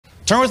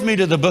Turn with me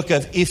to the book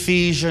of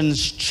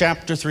Ephesians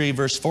chapter 3,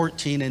 verse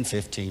 14 and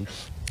 15.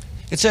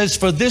 It says,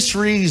 "For this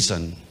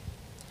reason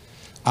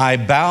I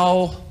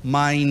bow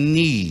my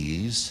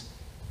knees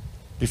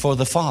before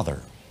the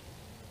Father,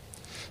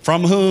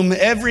 from whom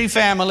every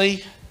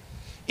family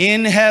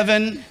in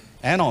heaven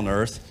and on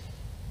earth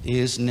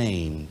is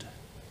named."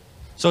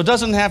 So it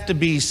doesn't have to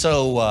be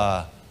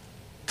so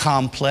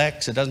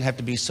complex. It doesn't have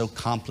to be so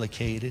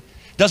complicated.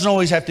 It doesn't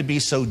always have to be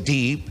so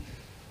deep.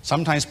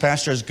 Sometimes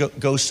pastors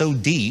go so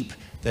deep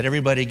that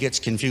everybody gets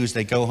confused.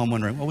 They go home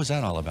wondering, what was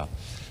that all about?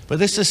 But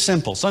this is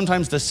simple.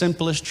 Sometimes the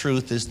simplest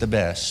truth is the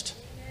best.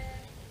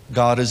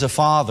 God is a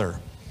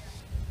father.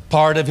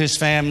 Part of his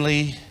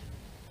family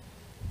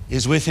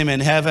is with him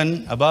in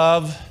heaven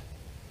above.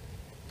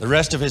 The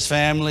rest of his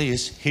family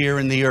is here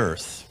in the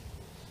earth.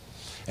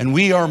 And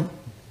we are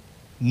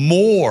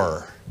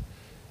more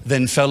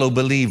than fellow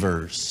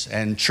believers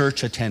and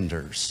church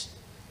attenders.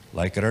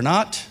 Like it or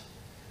not,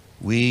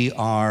 we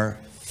are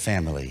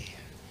family.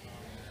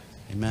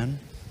 Amen.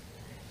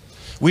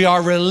 We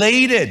are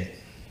related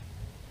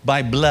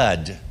by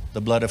blood, the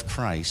blood of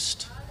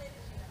Christ.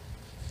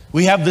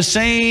 We have the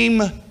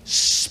same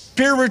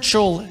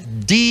spiritual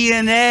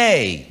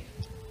DNA,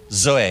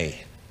 Zoe,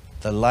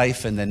 the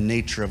life and the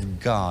nature of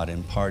God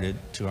imparted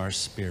to our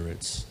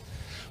spirits.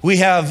 We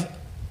have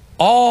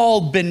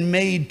all been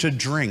made to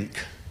drink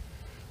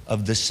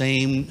of the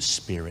same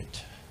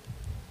Spirit.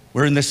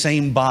 We're in the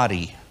same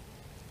body.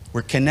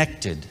 We're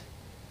connected,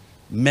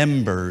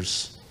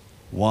 members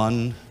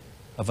one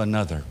of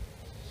another.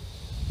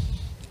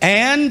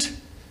 And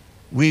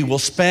we will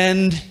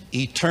spend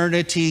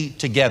eternity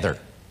together.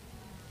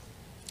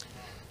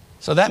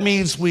 So that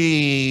means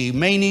we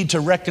may need to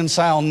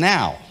reconcile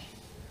now.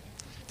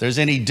 If there's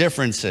any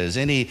differences,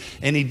 any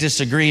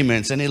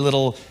disagreements, any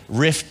little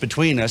rift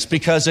between us,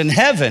 because in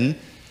heaven,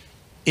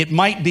 it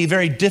might be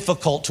very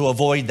difficult to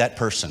avoid that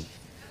person.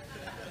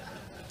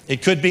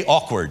 It could be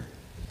awkward.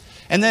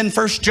 And then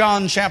 1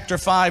 John chapter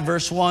 5,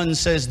 verse 1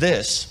 says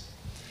this: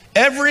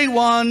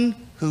 "Everyone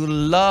who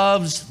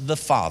loves the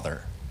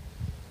Father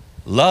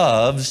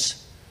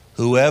loves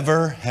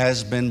whoever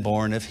has been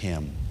born of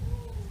him."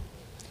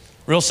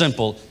 Real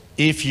simple.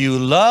 If you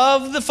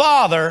love the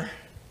Father,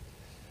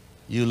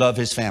 you love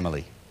his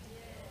family.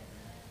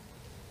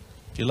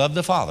 If you love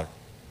the Father,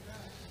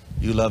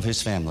 you love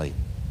his family.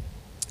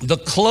 The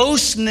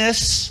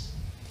closeness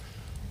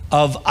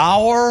of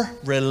our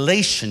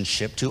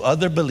relationship to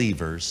other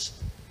believers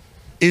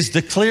is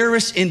the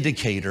clearest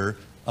indicator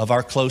of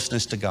our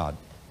closeness to God.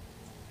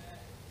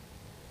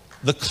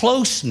 The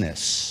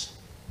closeness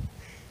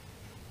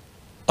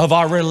of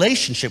our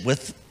relationship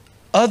with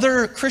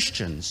other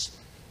Christians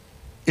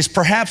is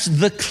perhaps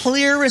the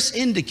clearest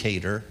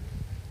indicator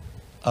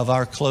of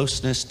our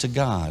closeness to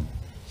God.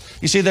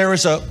 You see, there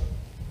is a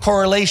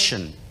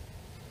correlation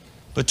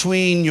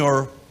between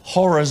your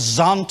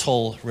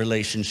horizontal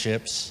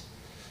relationships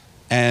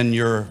and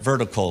your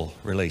vertical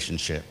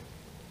relationship.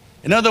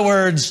 In other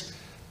words,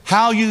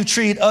 how you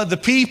treat other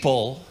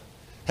people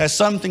has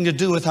something to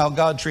do with how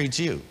God treats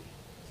you.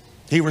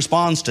 He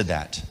responds to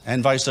that,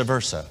 and vice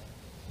versa.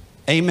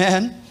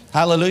 Amen.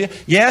 Hallelujah.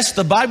 Yes,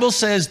 the Bible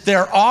says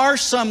there are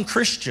some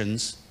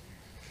Christians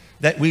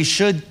that we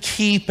should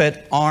keep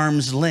at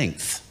arm's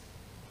length.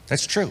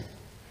 That's true.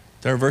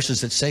 There are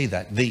verses that say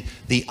that.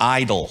 The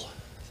idle,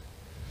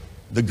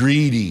 the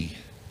greedy,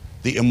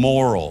 the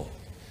immoral.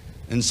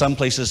 In some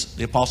places,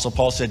 the Apostle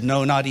Paul said,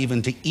 no, not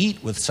even to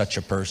eat with such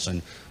a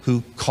person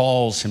who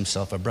calls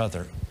himself a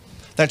brother.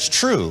 That's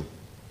true.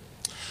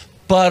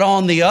 But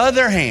on the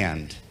other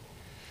hand,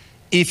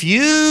 if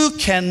you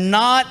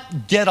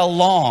cannot get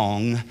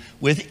along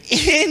with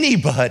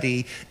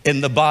anybody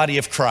in the body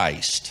of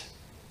Christ,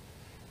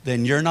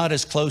 then you're not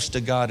as close to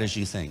God as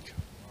you think.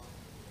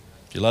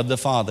 If you love the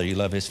Father, you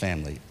love his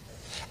family.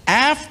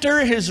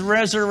 After his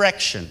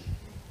resurrection,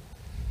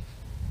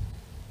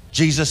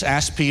 Jesus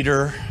asked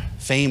Peter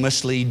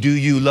famously, "Do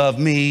you love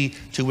me?"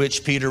 To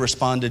which Peter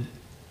responded,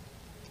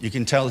 you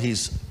can tell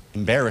he's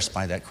embarrassed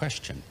by that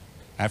question.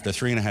 After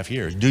 3.5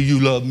 years, "Do you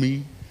love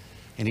me?"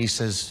 And he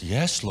says,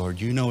 "Yes, Lord,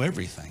 you know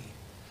everything.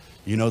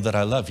 You know that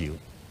I love you."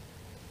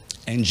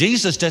 And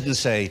Jesus didn't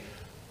say,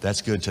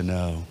 "That's good to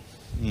know.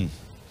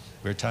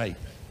 We're tight."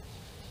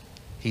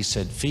 He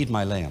said, "Feed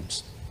my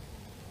lambs."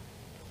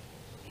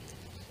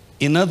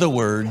 In other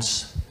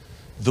words,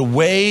 the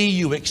way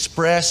you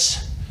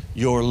express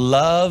your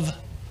love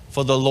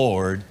for the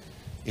Lord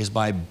is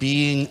by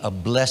being a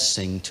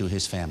blessing to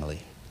his family.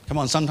 Come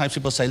on, sometimes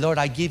people say, "Lord,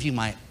 I give you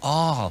my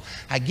all.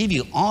 I give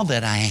you all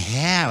that I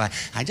have.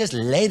 I just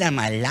lay down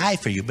my life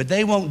for you." But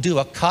they won't do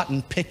a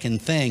cotton picking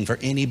thing for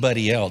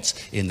anybody else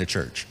in the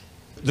church.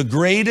 The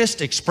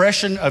greatest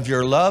expression of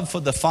your love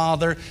for the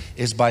Father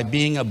is by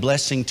being a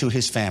blessing to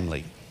his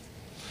family.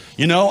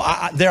 You know,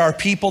 there are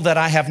people that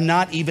I have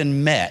not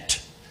even met,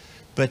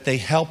 but they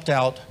helped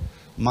out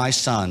my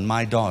son,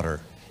 my daughter.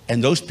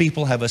 And those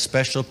people have a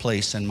special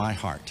place in my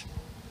heart.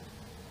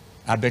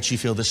 I bet you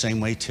feel the same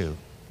way too.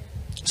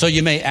 So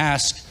you may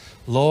ask,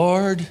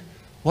 "Lord,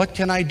 What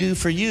can I do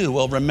for you?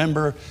 Well,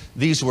 remember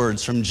these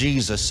words from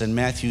Jesus in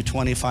Matthew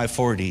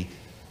 25:40.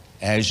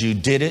 As you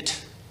did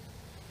it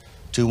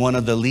to one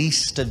of the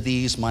least of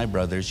these, my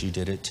brothers, you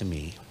did it to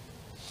me.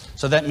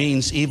 So that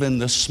means even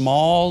the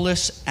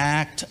smallest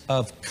act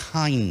of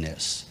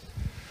kindness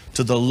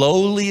to the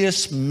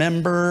lowliest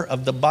member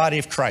of the body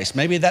of Christ.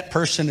 Maybe that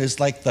person is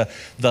like the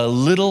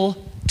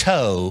little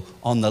toe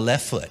on the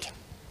left foot.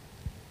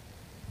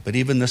 But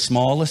even the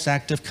smallest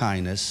act of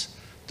kindness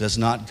does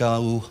not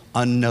go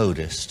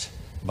unnoticed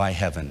by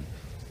heaven.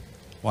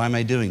 Why am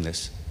I doing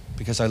this?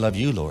 Because I love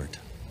you, Lord.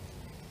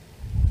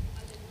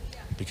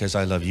 Because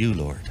I love you,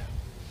 Lord.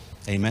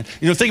 Amen.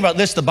 You know, think about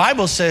this. The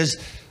Bible says,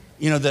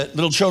 you know, that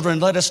little children,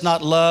 let us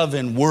not love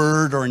in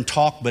word or in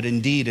talk, but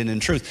in deed and in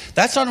truth.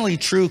 That's not only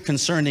true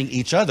concerning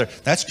each other,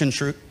 that's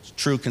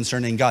true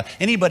concerning God.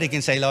 Anybody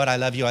can say, Lord, I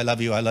love you, I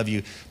love you, I love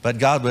you. But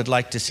God would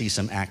like to see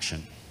some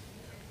action.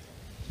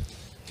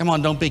 Come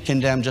on, don't be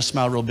condemned. Just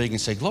smile real big and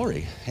say,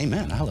 glory.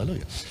 Amen.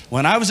 Hallelujah.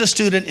 When I was a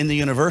student in the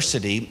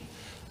university,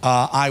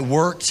 I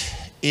worked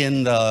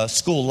in the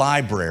school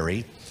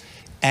library.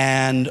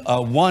 And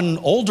one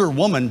older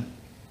woman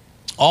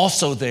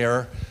also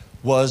there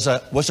was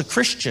a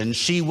Christian.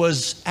 She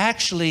was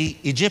actually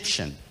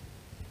Egyptian.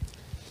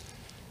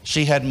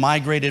 She had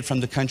migrated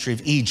from the country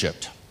of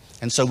Egypt.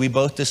 And so we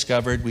both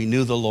discovered we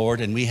knew the Lord,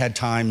 and we had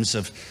times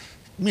of,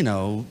 you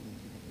know,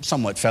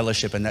 somewhat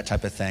fellowship and that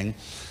type of thing.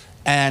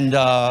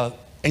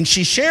 And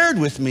she shared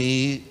with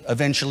me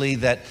eventually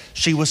that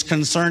she was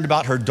concerned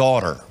about her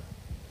daughter,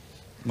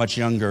 much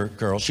younger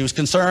girl. She was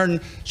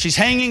concerned she's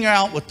hanging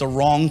out with the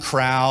wrong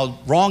crowd,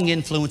 wrong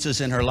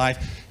influences in her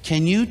life.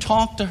 Can you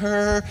talk to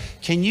her?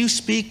 Can you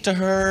speak to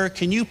her?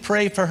 Can you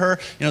pray for her?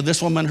 You know,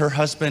 this woman, her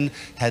husband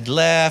had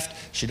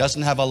left. She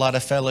doesn't have a lot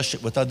of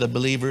fellowship with other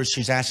believers.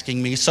 She's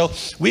asking me. So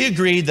we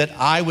agreed that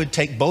I would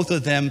take both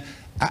of them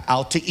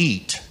out to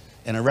eat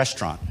in a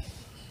restaurant.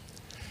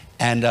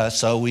 And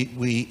so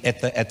we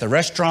at the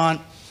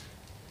restaurant,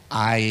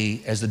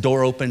 as the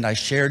door opened, I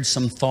shared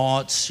some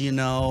thoughts, you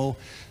know,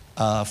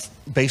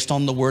 based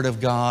on the Word of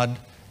God.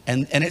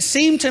 And it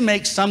seemed to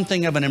make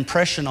something of an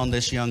impression on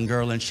this young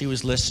girl, and she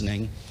was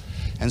listening.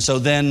 And so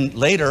then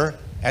later,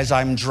 as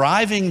I'm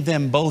driving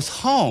them both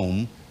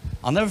home,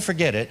 I'll never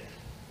forget it,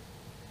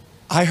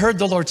 I heard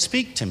the Lord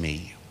speak to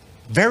me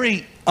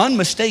very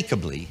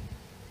unmistakably.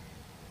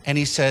 And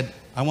he said,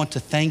 I want to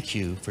thank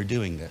you for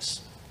doing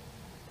this.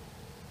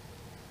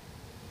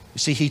 You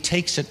see, he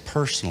takes it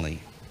personally.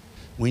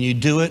 When you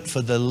do it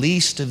for the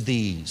least of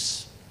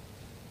these,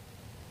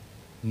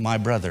 my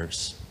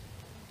brothers,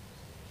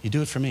 you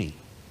do it for me.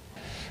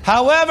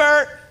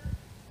 However,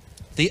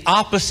 the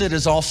opposite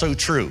is also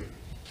true.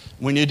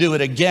 When you do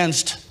it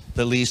against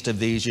the least of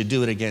these, you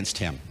do it against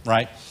him,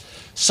 right?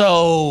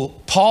 So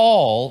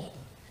Paul,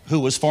 who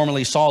was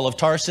formerly Saul of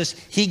Tarsus,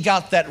 he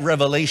got that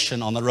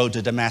revelation on the road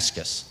to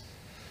Damascus,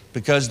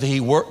 because the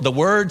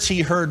words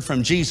he heard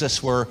from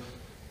Jesus were,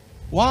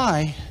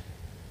 why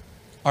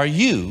are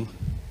you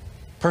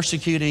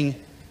persecuting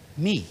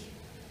me?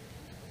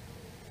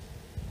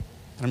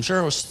 And I'm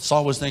sure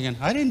Saul was thinking,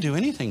 I didn't do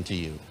anything to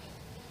you.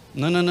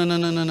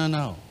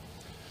 No.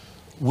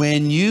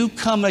 When you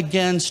come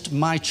against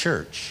my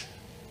church,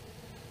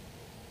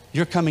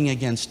 you're coming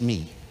against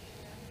me.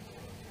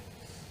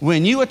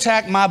 When you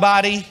attack my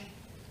body,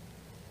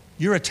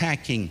 you're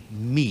attacking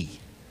me.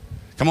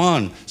 Come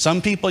on,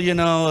 some people, you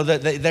know,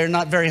 that they're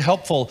not very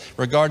helpful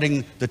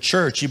regarding the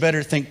church. You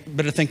better think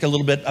a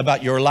little bit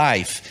about your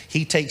life.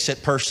 He takes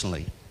it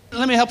personally.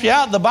 Let me help you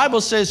out. The Bible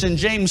says in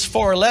James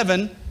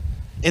 4:11,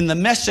 in the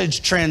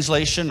Message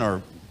translation,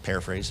 or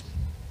paraphrase,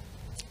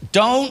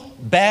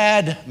 don't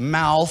bad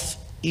mouth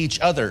each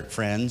other,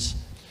 friends.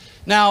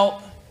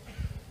 Now,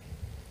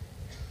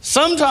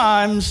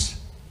 sometimes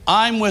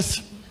I'm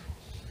with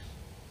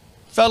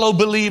fellow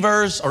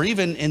believers, or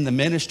even in the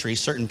ministry,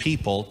 certain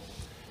people,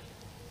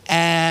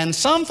 and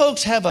some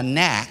folks have a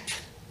knack,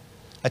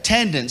 a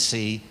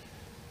tendency,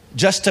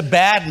 just to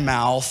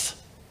badmouth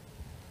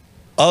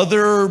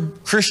other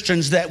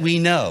Christians that we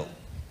know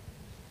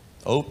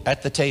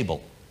at the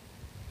table.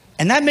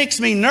 And that makes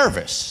me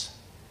nervous,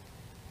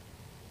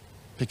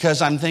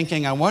 because I'm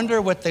thinking, I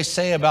wonder what they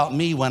say about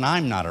me when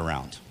I'm not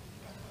around.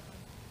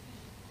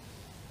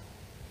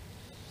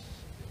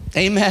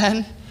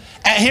 Amen.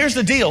 And here's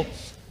the deal.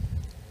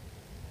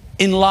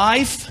 In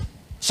life,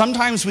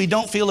 sometimes we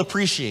don't feel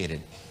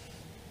appreciated.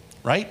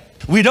 Right?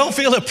 We don't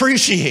feel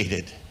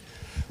appreciated.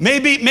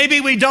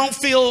 Maybe we don't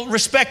feel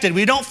respected.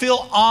 We don't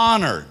feel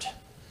honored.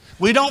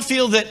 We don't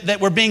feel that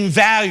we're being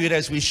valued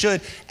as we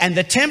should. And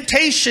the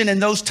temptation in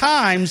those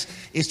times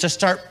is to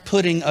start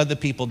putting other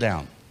people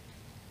down.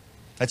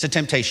 That's a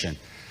temptation.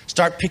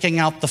 Start picking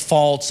out the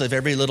faults of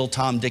every little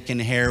Tom, Dick, and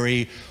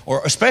Harry,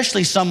 or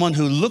especially someone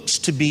who looks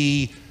to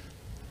be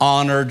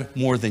honored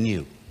more than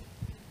you.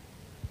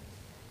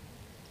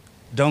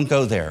 Don't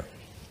go there.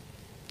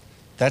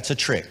 That's a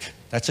trick.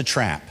 That's a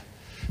trap.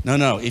 No,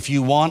 no. If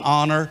you want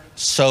honor,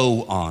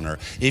 sow honor.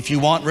 If you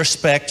want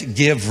respect,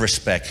 give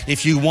respect.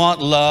 If you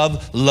want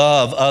love,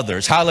 love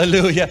others.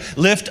 Hallelujah.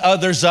 Lift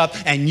others up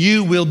and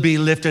you will be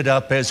lifted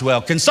up as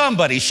well. Can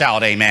somebody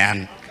shout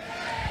amen?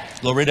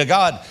 Glory to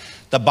God.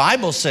 The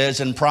Bible says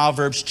in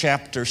Proverbs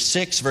chapter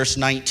 6, verse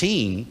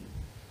 19,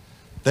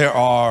 there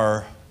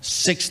are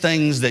 6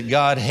 things that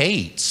God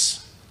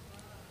hates.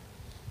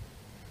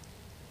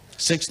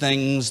 6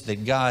 things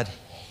that God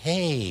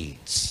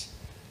hates.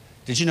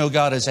 Did you know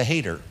God is a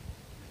hater?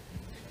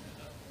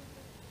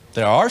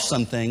 There are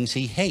some things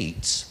he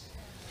hates.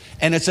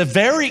 And it's a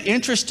very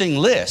interesting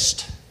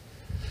list.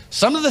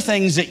 Some of the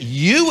things that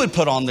you would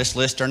put on this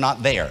list are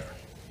not there.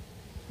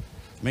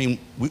 I mean,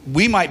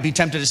 we might be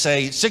tempted to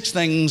say 6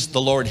 things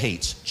the Lord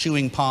hates.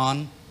 Chewing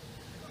pon,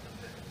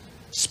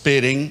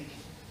 spitting,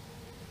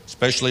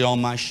 especially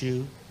on my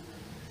shoe,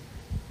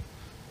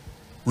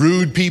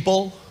 rude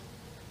people.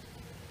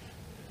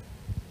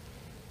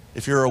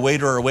 If you're a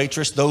waiter or a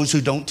waitress, those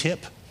who don't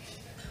tip.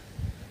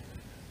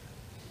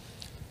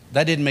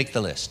 That didn't make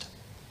the list.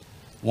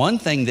 One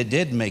thing that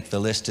did make the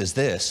list is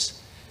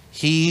this: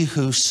 he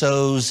who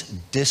sows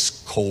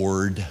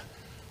discord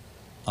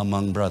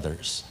among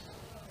brothers.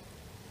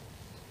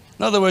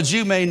 In other words,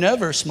 you may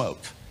never smoke.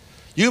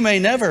 You may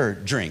never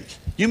drink.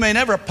 You may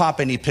never pop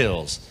any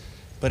pills.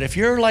 But if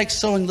you're like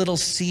sowing little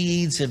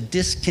seeds of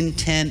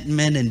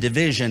discontentment and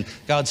division,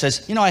 God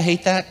says, you know, I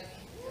hate that.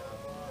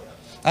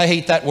 I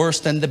hate that worse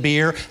than the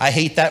beer. I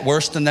hate that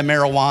worse than the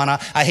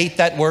marijuana. I hate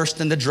that worse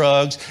than the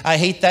drugs. I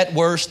hate that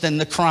worse than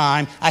the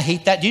crime. I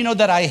hate that. Do you know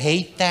that I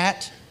hate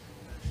that?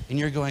 And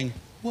you're going,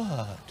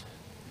 what?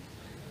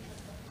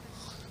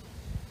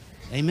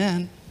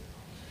 Amen.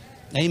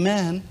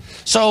 Amen.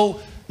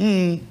 So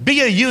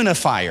be a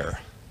unifier,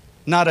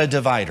 not a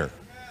divider.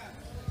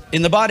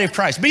 In the body of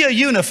Christ, be a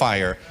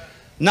unifier,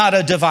 not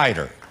a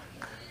divider.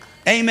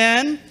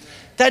 Amen.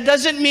 That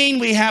doesn't mean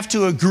we have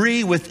to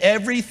agree with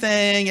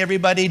everything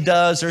everybody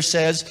does or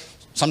says.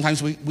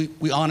 Sometimes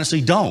we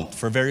honestly don't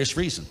for various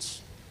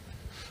reasons.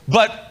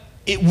 But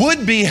it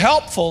would be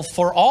helpful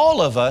for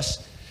all of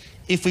us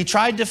if we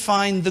tried to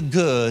find the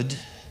good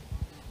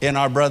in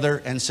our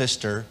brother and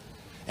sister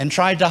and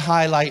tried to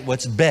highlight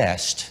what's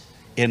best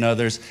in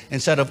others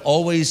instead of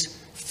always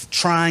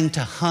trying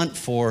to hunt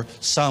for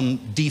some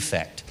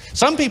defect.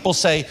 Some people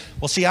say,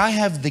 well, see, I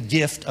have the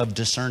gift of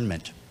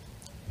discernment.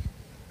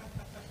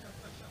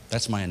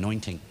 That's my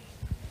anointing.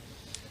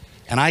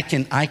 And I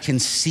can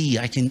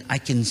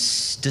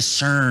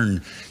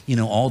discern,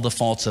 all the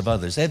faults of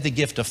others. They have the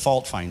gift of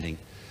fault finding.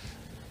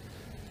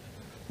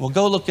 Well,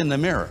 go look in the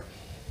mirror.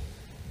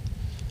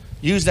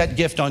 Use that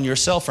gift on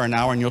yourself for an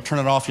hour and you'll turn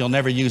it off. You'll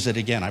never use it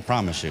again, I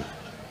promise you.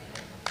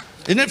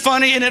 Isn't it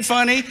funny? Isn't it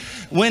funny?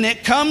 When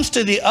it comes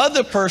to the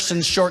other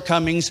person's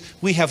shortcomings,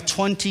 we have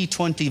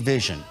 20/20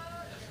 vision.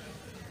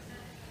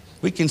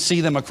 We can see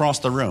them across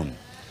the room.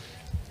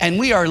 And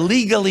we are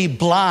legally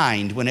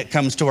blind when it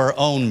comes to our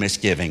own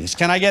misgivings.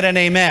 Can I get an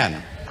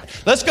amen?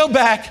 Let's go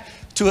back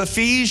to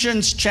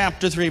Ephesians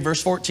chapter 3,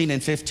 verse 14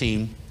 and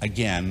 15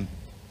 again.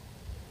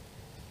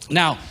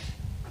 Now,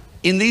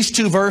 in these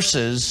 2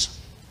 verses,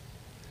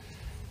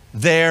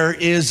 there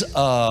is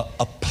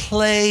a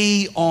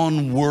play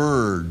on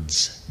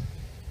words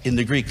in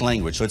the Greek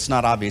language. So it's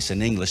not obvious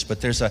in English,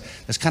 but there's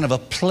kind of a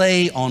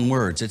play on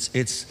words.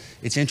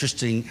 It's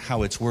interesting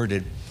how it's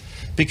worded,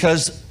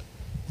 because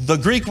the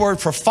Greek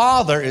word for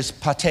father is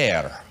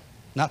pater,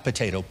 not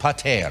potato,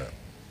 pater.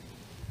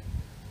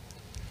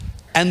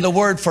 And the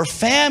word for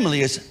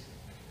family is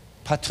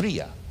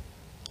patria.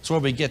 That's where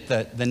we get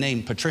the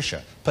name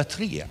Patricia,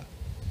 patria.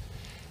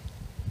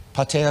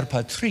 Pater,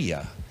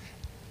 patria.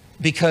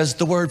 Because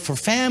the word for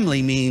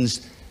family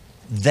means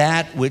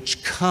that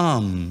which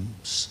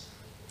comes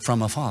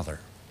from a father.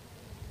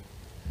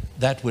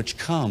 That which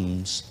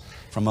comes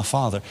from a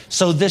father.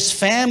 So this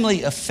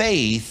family of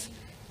faith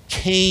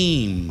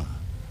came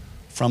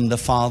from the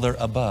Father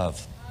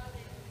above.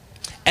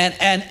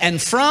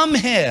 And from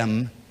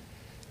him,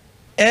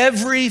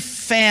 every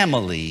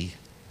family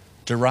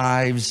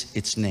derives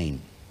its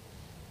name.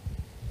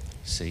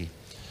 See?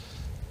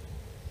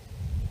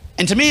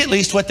 And to me, at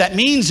least, what that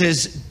means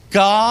is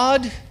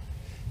God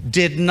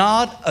did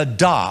not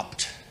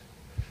adopt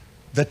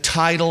the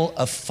title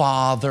of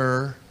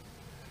Father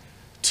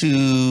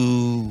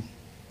to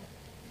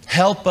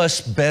help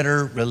us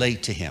better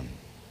relate to him.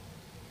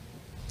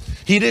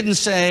 He didn't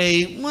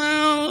say,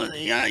 well,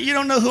 you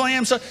don't know who I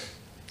am, so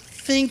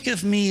think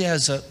of me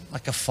as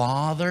like a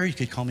father. You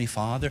could call me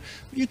father.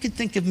 You could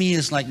think of me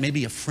as like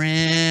maybe a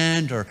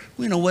friend or,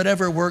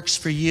 whatever works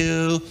for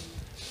you.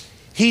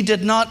 He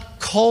did not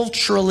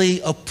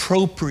culturally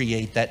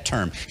appropriate that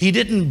term. He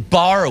didn't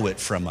borrow it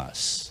from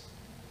us.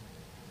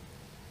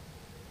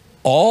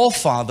 All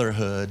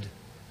fatherhood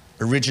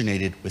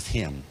originated with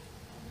him.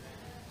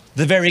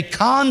 The very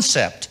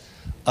concept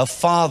of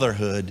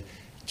fatherhood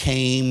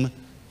came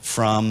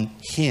from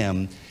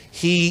him.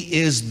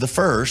 He is the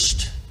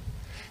first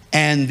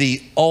and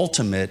the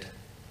ultimate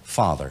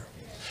father.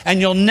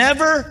 And you'll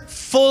never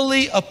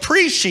fully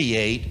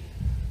appreciate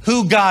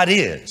who God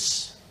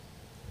is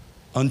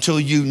until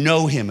you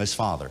know him as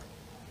Father.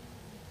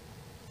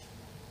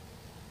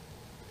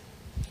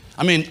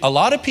 I mean, a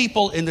lot of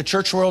people in the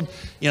church world,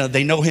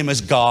 they know him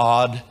as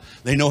God.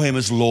 They know him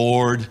as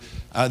Lord.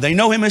 They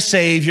know him as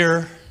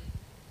Savior.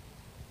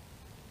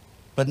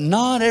 But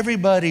not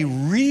everybody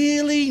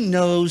really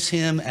knows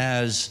him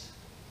as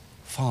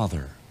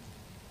Father.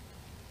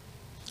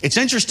 It's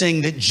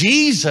interesting that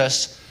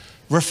Jesus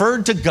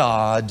referred to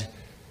God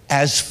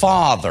as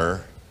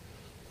Father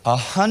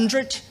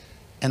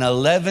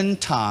 111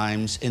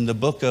 times in the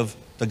book of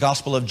the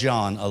Gospel of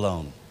John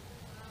alone.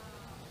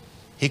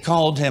 He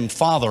called him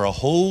Father a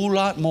whole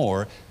lot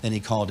more than he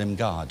called him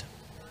God.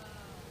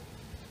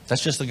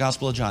 That's just the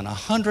Gospel of John,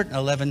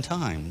 111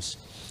 times.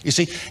 You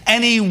see,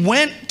 and he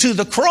went to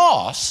the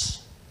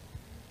cross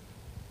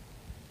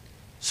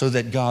so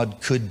that God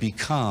could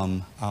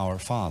become our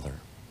Father.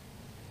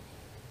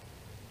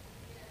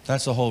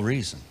 That's the whole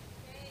reason.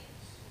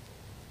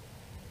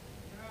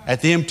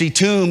 At the empty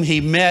tomb,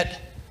 he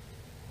met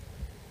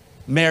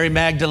Mary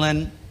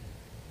Magdalene,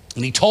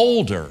 and he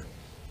told her,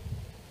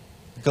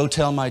 "Go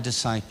tell my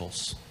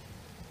disciples,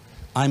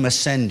 I'm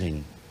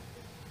ascending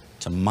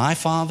to my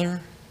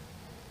Father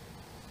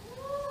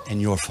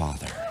and your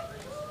Father,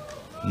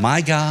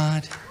 my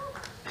God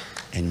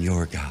and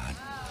your God."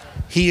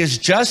 He is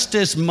just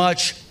as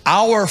much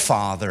our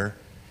Father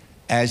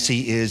as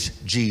he is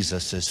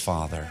Jesus'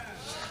 Father.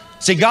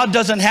 See, God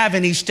doesn't have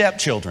any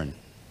stepchildren.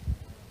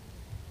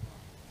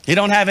 He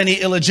don't have any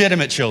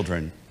illegitimate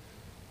children,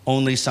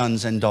 only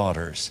sons and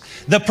daughters.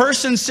 The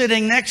person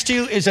sitting next to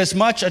you is as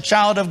much a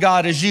child of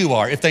God as you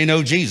are. If they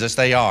know Jesus,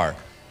 they are.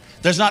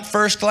 There's not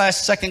first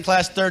class, second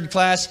class, third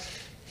class.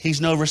 He's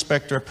no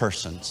respecter of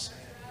persons.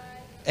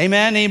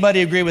 Amen?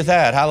 Anybody agree with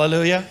that?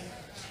 Hallelujah.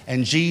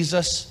 And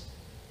Jesus,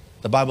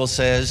 the Bible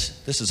says,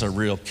 this is a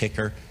real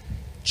kicker,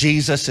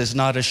 Jesus is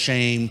not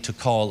ashamed to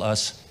call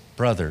us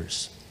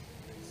brothers.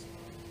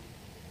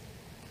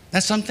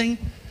 That's something.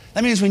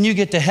 That means when you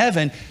get to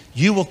heaven,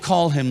 you will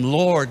call him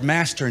Lord,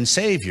 Master, and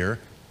Savior,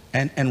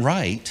 and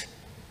right,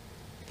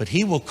 but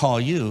he will call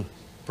you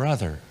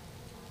brother.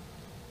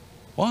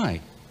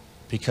 Why?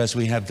 Because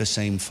we have the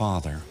same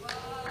Father.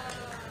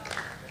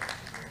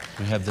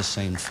 We have the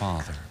same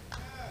Father.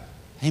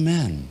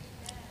 Amen.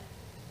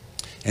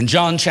 In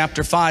John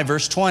chapter 5,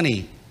 verse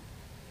 20,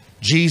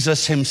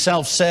 Jesus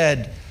himself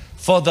said,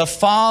 "For the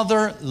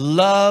Father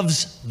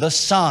loves the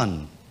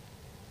Son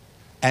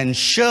and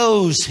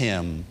shows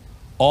him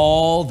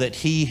all that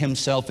he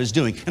himself is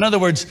doing." In other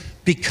words,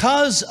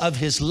 because of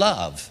his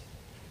love,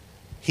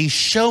 he's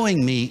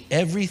showing me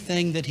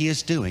everything that he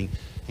is doing.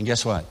 And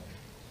guess what?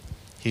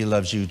 He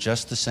loves you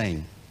just the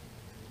same.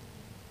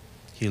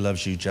 He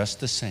loves you just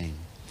the same.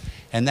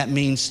 And that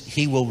means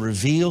he will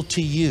reveal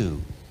to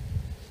you,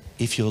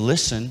 if you'll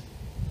listen,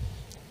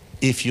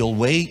 if you'll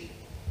wait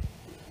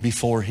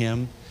before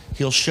him,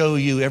 he'll show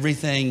you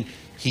everything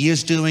he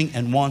is doing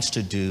and wants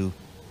to do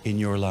in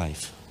your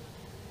life.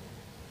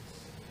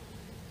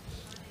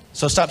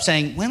 So stop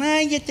saying, "When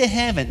I get to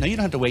heaven." No, you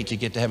don't have to wait till you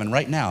get to heaven.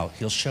 Right now,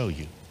 he'll show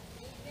you.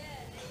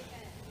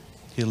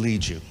 He'll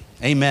lead you.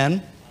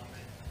 Amen.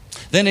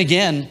 Then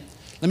again,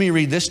 let me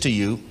read this to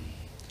you.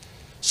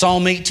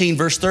 Psalm 18,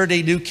 verse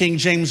 30, New King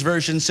James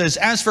Version says,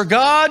 "As for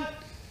God,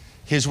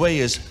 his way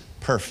is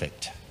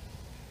perfect."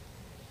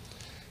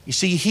 You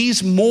see,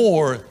 he's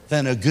more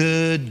than a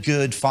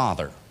good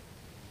father.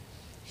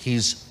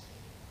 He's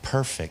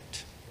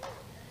perfect.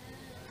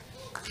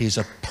 He's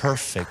a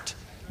perfect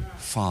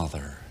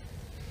Father.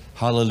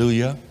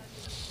 Hallelujah.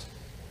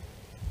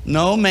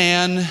 No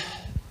man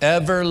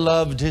ever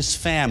loved his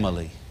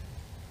family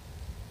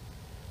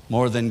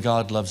more than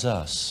God loves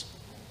us.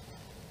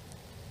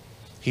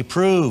 He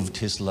proved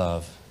his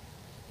love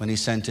when he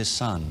sent his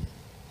Son.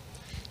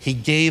 He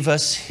gave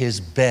us his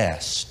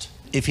best.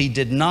 If he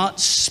did not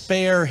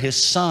spare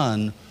his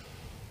Son,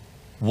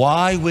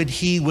 why would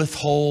he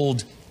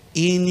withhold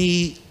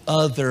any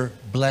other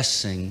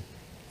blessing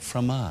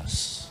from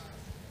us?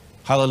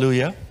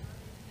 Hallelujah.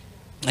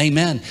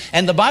 Amen.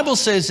 And the Bible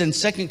says in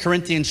 2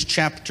 Corinthians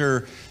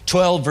chapter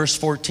 12, verse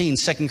 14,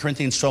 2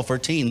 Corinthians 12,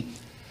 14,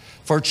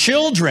 "For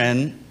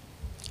children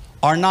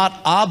are not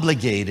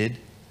obligated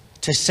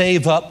to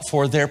save up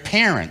for their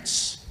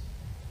parents,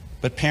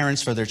 but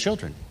parents for their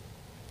children."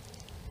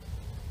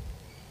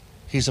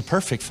 He's a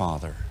perfect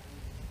Father.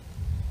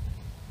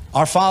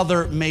 Our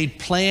Father made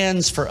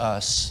plans for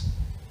us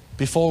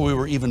before we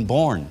were even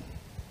born.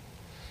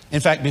 In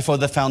fact, before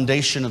the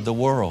foundation of the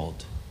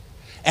world.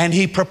 And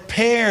he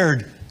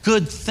prepared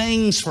good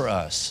things for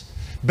us,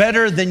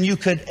 better than you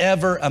could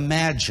ever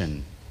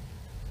imagine.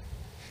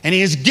 And he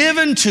has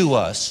given to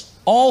us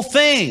all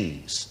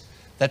things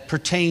that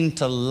pertain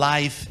to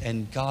life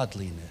and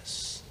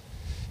godliness.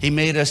 He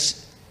made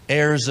us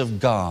heirs of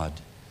God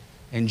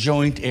and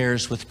joint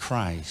heirs with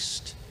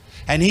Christ.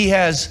 And he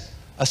has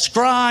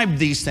ascribed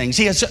these things.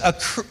 He has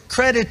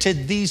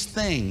accredited these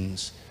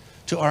things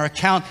to our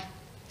account.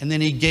 And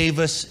then he gave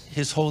us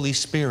his Holy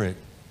Spirit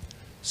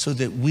so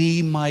that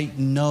we might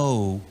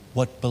know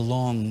what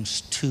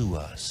belongs to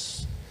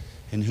us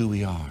and who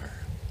we are.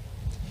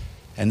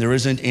 And there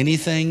isn't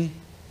anything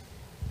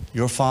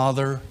your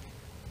Father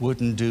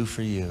wouldn't do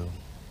for you.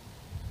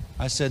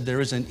 I said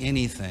there isn't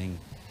anything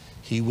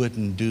He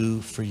wouldn't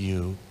do for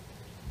you.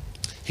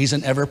 He's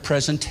an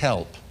ever-present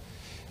help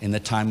in the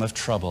time of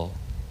trouble.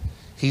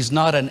 He's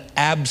not an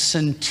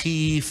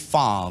absentee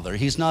father.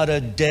 He's not a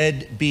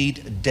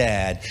deadbeat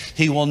dad.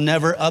 He will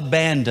never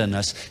abandon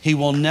us. He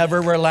will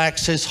never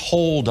relax His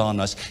hold on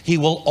us. He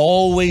will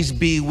always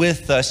be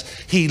with us.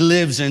 He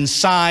lives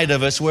inside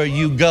of us. Where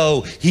you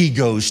go, He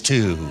goes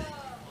too.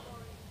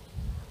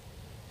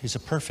 He's a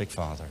perfect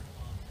Father.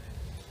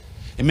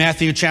 In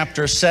Matthew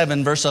chapter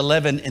 7, verse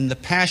 11, in the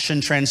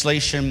Passion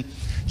Translation,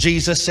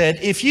 Jesus said,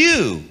 if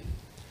you,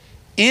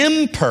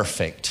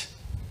 imperfect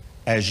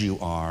as you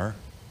are,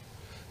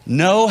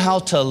 know how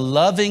to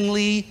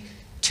lovingly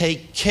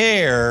take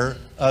care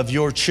of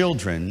your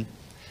children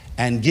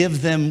and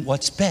give them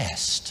what's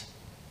best,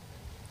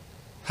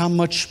 how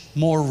much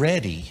more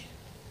ready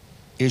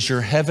is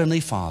your Heavenly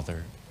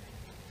Father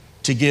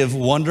to give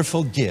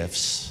wonderful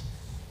gifts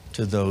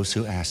to those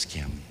who ask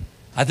Him.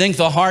 I think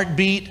the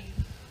heartbeat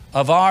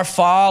of our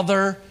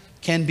Father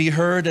can be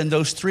heard in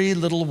those three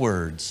little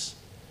words,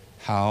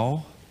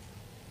 how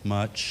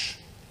much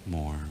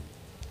more.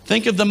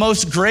 Think of the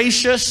most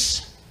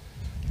gracious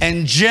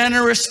and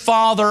generous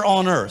Father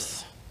on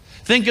earth.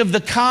 Think of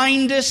the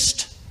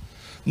kindest,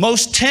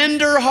 most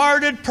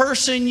tender-hearted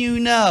person you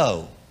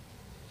know.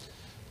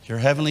 Your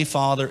Heavenly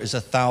Father is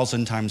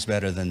 1,000 times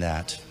better than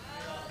that.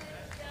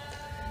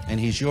 And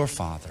He's your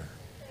Father.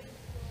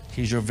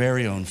 He's your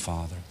very own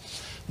Father.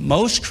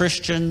 Most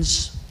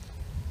Christians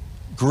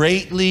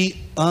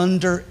greatly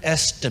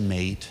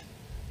underestimate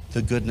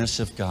the goodness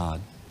of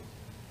God.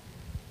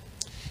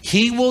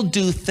 He will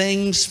do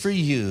things for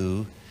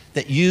you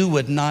that you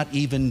would not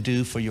even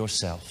do for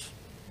yourself.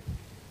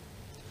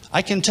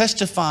 I can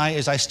testify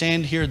as I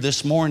stand here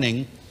this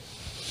morning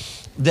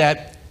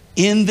that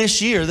in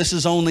this year, this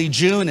is only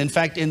June, in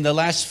fact, in the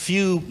last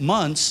few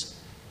months,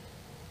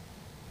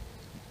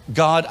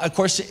 God, of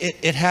course,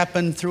 it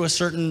happened through a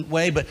certain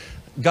way, but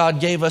God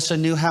gave us a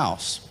new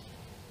house.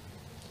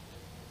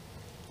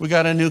 We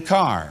got a new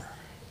car.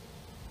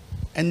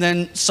 And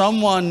then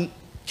someone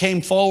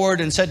came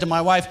forward and said to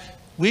my wife,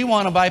 we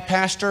want to buy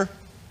Pastor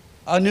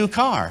a new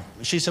car.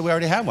 She said, we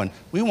already have one.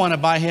 We want to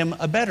buy him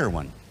a better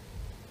one.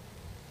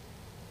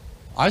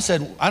 I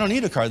said, I don't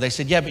need a car. They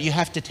said, yeah, but you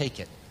have to take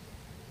it.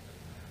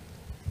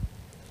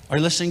 Are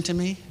you listening to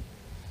me?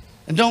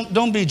 And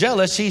don't be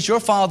jealous. He's your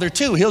Father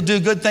too. He'll do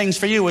good things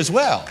for you as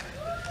well.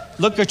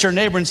 Look at your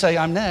neighbor and say,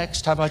 I'm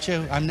next. How about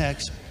you? I'm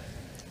next.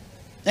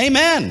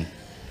 Amen.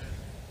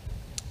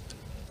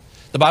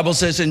 The Bible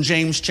says in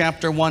James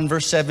chapter 1,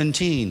 verse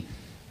 17,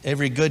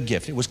 every good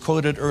gift, it was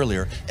quoted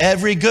earlier,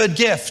 every good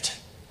gift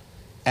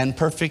and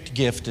perfect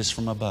gift is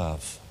from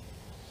above.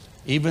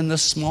 Even the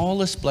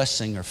smallest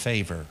blessing or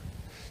favor,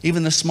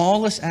 even the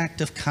smallest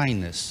act of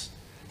kindness,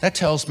 that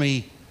tells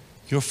me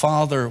your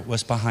Father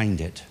was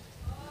behind it.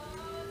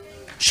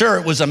 Sure,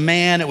 it was a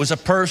man, it was a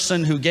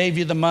person who gave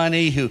you the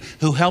money,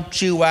 who helped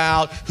you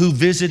out, who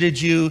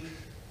visited you.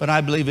 But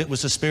I believe it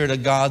was the Spirit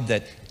of God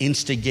that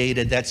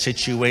instigated that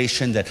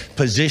situation, that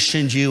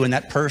positioned you and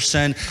that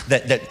person,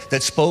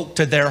 that spoke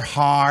to their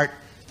heart,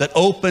 that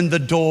opened the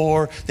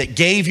door, that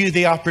gave you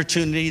the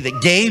opportunity,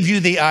 that gave you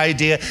the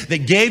idea,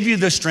 that gave you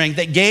the strength,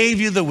 that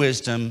gave you the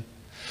wisdom.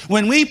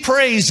 When we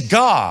praise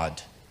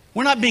God,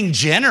 we're not being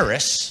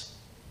generous,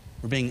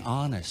 we're being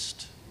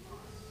honest.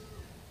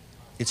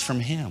 It's from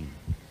Him.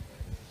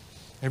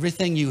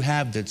 Everything you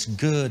have that's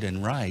good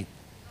and right,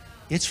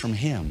 it's from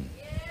Him.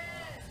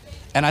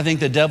 And I think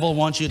the devil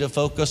wants you to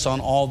focus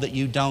on all that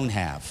you don't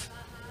have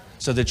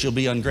so that you'll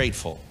be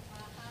ungrateful.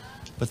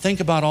 But think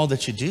about all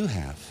that you do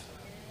have.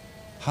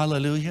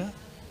 Hallelujah.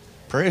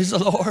 Praise the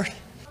Lord.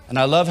 And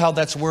I love how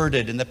that's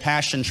worded in the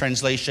Passion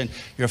Translation.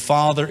 Your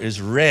Father is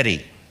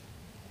ready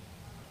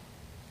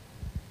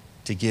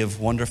to give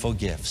wonderful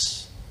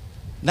gifts.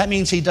 And that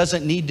means He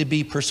doesn't need to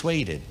be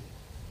persuaded.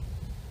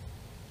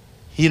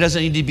 He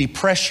doesn't need to be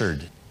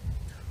pressured.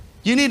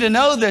 You need to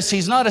know this.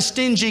 He's not a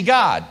stingy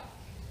God.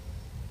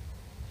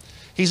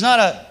 He's not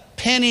a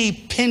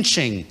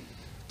penny-pinching,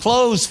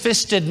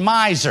 close-fisted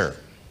miser.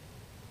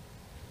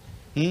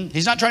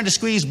 He's not trying to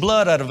squeeze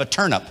blood out of a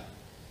turnip.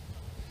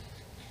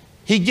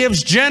 He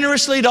gives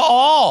generously to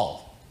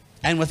all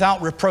and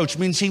without reproach.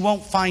 Means He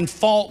won't find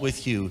fault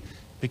with you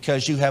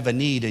because you have a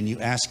need and you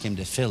ask Him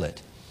to fill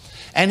it.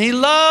 And He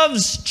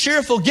loves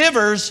cheerful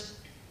givers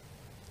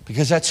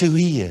because that's who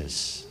He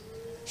is.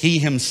 He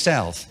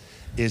Himself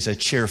is a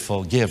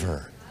cheerful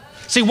giver.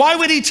 See, why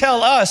would He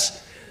tell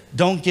us,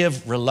 don't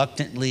give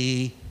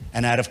reluctantly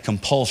and out of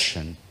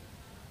compulsion?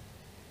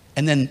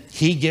 And then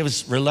He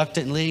gives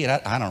reluctantly, and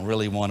I don't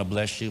really want to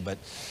bless you, but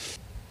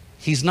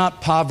He's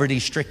not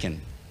poverty-stricken.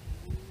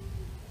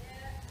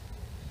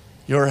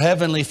 Your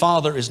Heavenly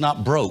Father is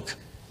not broke.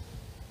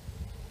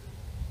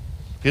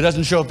 He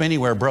doesn't show up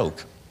anywhere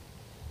broke.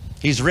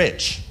 He's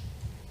rich.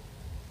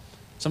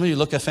 Some of you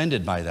look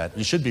offended by that.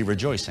 You should be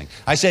rejoicing.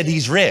 I said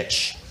He's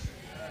rich.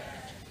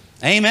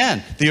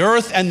 Amen. The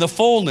earth and the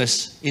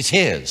fullness is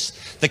His.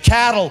 The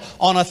cattle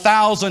on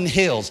 1,000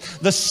 hills.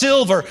 The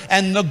silver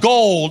and the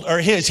gold are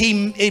His.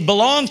 It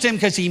belongs to Him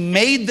because He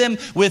made them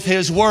with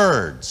His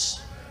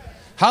words.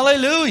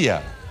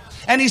 Hallelujah.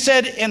 And He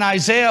said in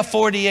Isaiah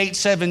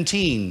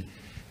 48:17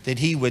 that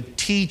He would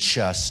teach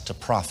us to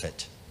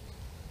profit.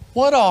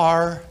 What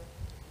are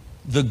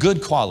the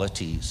good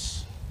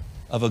qualities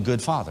of a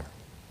good father?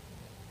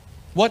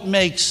 What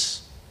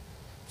makes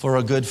for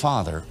a good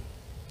father?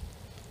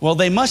 Well,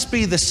 they must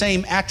be the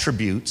same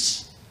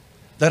attributes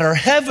that our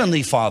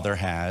Heavenly Father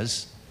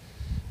has,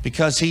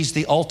 because He's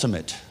the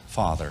ultimate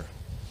Father,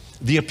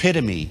 the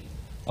epitome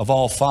of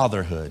all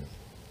fatherhood.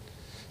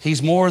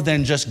 He's more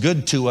than just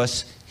good to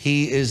us.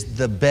 He is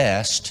the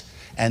best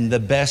and the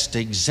best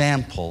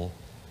example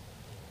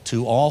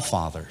to all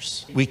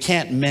fathers. We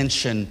can't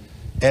mention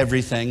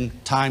everything.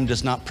 Time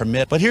does not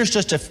permit. But here's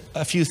just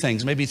a few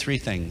things, maybe 3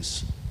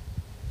 things.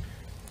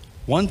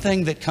 One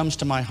thing that comes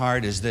to my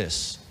heart is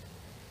this: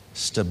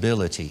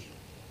 stability.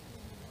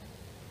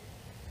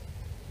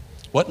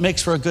 What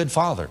makes for a good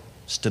father?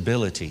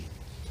 Stability.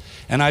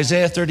 In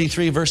Isaiah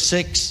 33 verse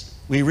 6,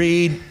 we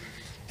read,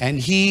 "And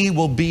He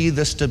will be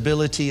the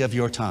stability of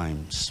your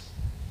times."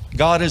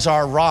 God is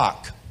our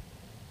rock.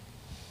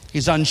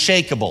 He's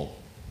unshakable.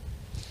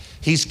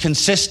 He's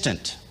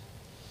consistent.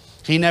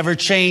 He never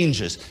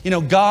changes. You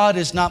know, God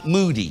is not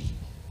moody.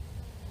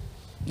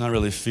 Not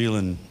really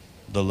feeling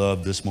the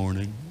love this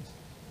morning.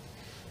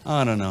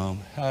 I don't know,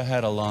 I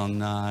had a long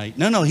night.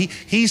 No,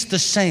 He's the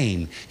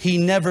same. He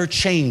never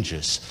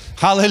changes.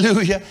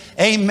 Hallelujah.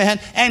 Amen.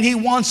 And He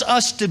wants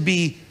us to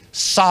be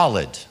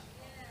solid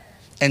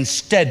and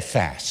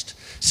steadfast.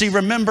 See,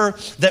 remember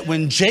that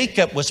when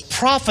Jacob was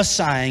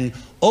prophesying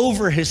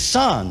over his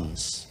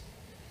sons,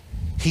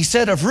 he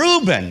said of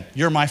Reuben,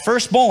 "You're my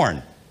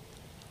firstborn.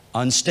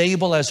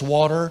 Unstable as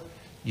water,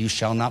 you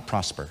shall not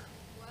prosper."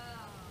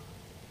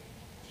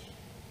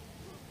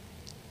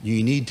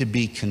 You need to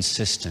be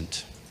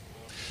consistent.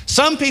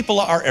 Some people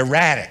are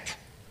erratic.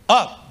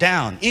 Up,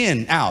 down,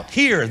 in, out,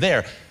 here,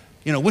 there.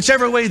 You know,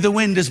 whichever way the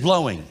wind is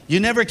blowing. You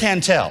never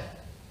can tell.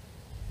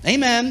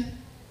 Amen.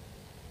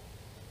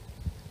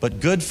 But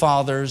good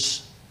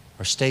fathers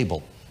are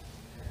stable.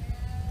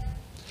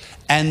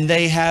 And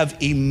they have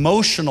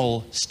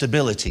emotional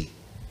stability.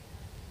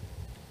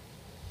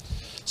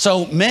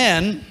 So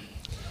men,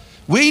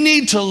 we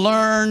need to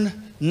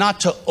learn not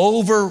to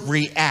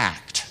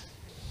overreact.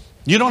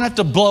 You don't have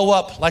to blow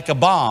up like a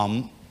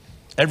bomb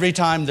every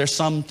time there's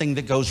something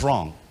that goes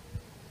wrong.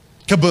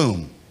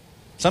 Kaboom.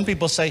 Some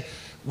people say,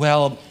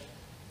 well,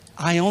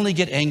 I only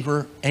get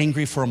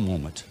angry for a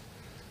moment.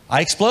 I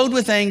explode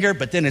with anger,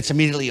 but then it's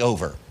immediately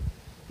over.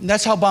 And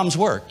that's how bombs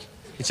work.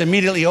 It's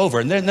immediately over.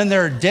 And then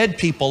there are dead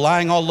people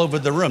lying all over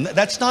the room.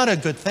 That's not a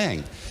good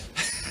thing.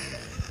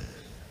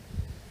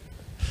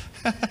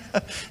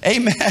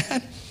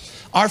 Amen.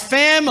 Our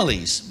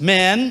families,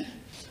 men,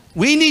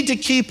 we need to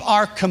keep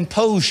our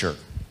composure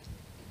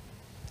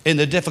in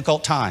the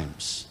difficult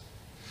times.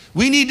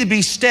 We need to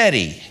be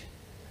steady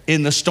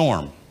in the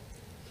storm.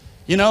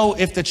 You know,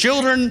 if the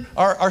children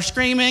are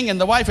screaming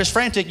and the wife is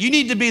frantic, you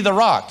need to be the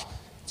rock.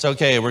 It's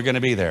okay, we're going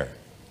to be there.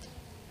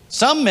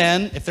 Some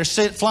men, if they're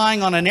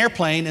flying on an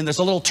airplane and there's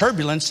a little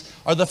turbulence,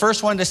 are the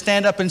first one to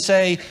stand up and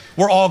say,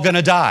 we're all going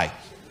to die.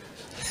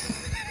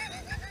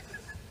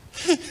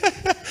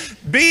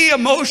 Be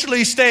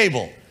emotionally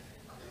stable.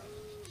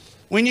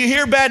 When you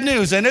hear bad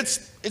news, and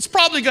it's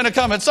probably going to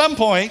come at some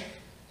point,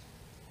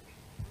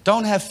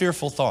 don't have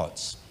fearful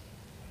thoughts.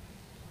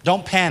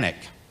 Don't panic.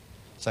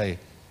 Say,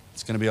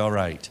 it's going to be all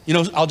right. You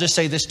know, I'll just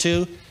say this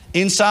too.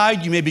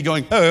 Inside, you may be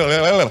going,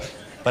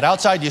 but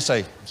outside you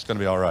say, it's going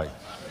to be all right.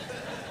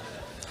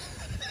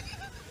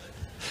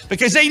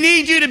 Because they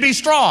need you to be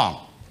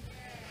strong.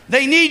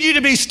 They need you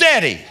to be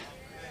steady.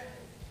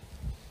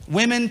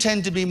 Women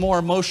tend to be more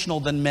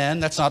emotional than men.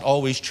 That's not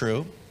always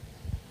true.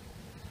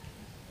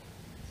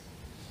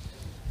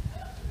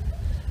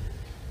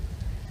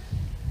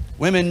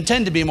 Women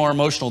tend to be more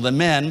emotional than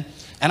men.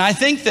 And I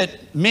think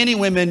that many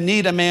women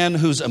need a man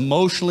who's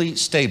emotionally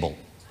stable.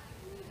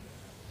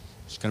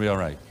 It's going to be all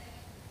right.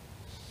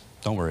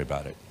 Don't worry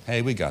about it.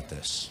 Hey, we got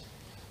this.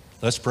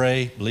 Let's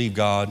pray, believe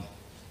God.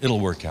 It'll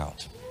work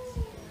out.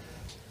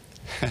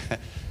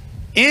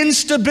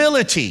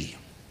 Instability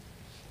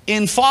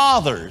in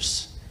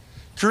fathers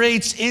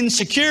creates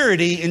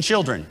insecurity in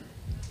children.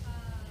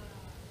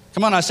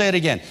 Come on, I'll say it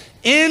again.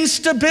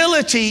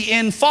 Instability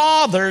in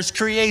fathers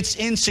creates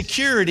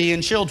insecurity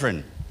in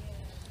children.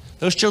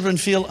 Those children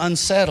feel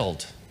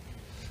unsettled,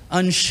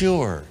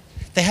 unsure.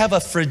 They have a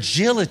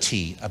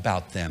fragility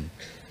about them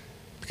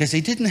because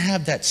they didn't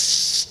have that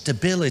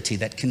stability,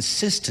 that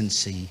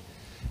consistency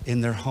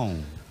in their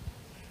home.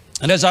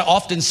 And as I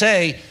often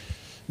say,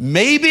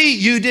 maybe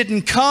you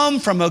didn't come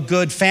from a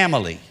good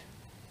family,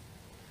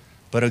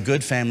 but a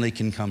good family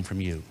can come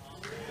from you.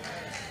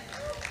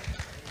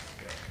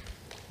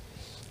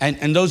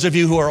 And those of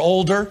you who are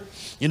older,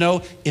 you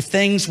know, if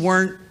things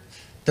weren't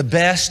the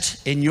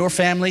best in your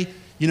family,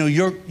 you know,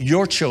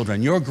 your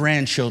children, your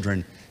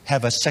grandchildren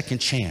have a second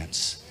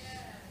chance.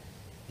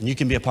 And you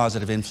can be a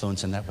positive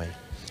influence in that way.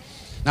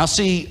 Now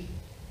see,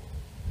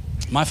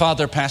 my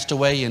father passed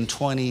away in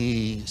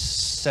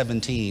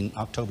 2017,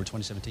 October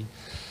 2017.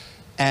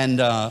 And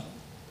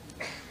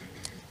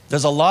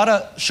there's a lot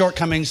of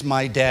shortcomings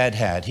my dad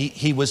had.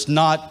 He was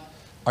not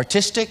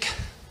artistic.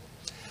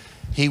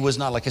 He was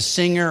not like a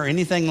singer or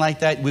anything like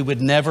that. We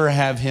would never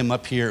have him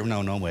up here.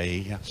 No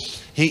way.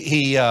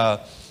 Yeah.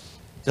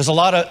 There's a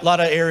lot of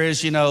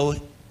areas,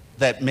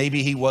 that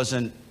maybe he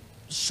wasn't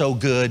so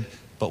good.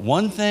 But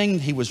one thing,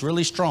 he was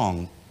really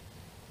strong.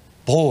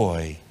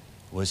 Boy,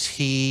 was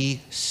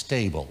he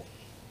stable.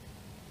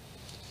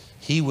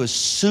 He was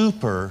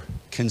super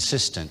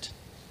consistent.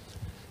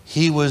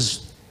 He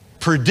was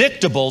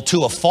predictable to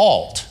a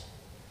fault.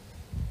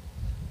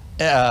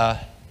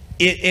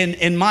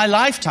 In my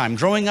lifetime,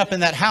 growing up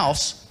in that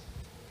house,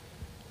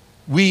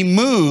 we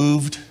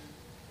moved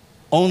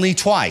only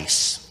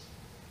twice.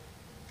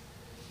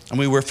 And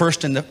we were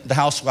first in the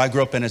house I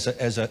grew up in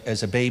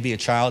as a baby, a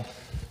child.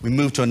 We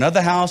moved to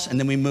another house, and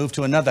then we moved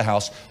to another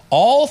house.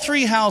 All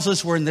three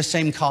houses were in the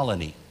same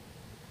colony,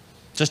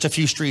 just a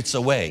few streets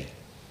away.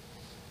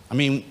 I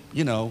mean,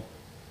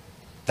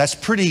 that's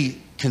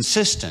pretty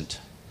consistent.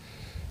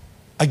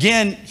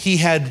 Again, he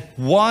had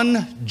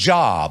one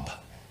job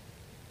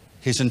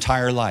his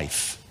entire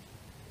life.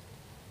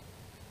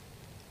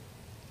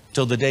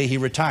 Till the day he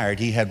retired,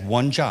 he had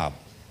one job.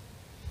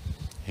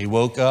 He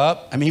woke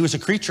up, he was a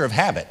creature of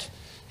habit.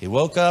 He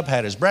woke up,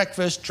 had his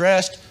breakfast,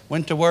 dressed,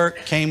 went to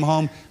work, came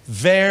home.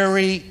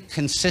 Very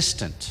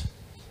consistent.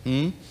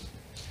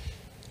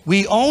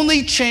 We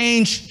only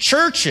changed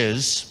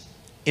churches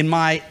in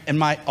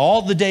my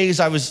all the days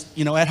I was,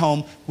 at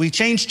home. We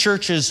changed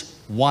churches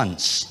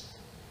once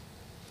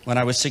when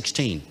I was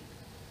 16.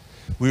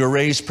 We were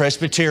raised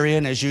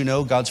Presbyterian, as you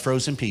know, God's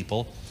frozen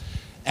people.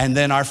 And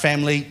then our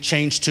family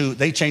changed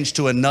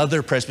to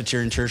another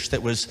Presbyterian church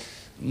that was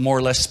more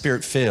or less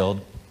spirit-filled.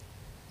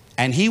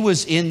 And he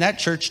was in that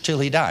church till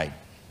he died.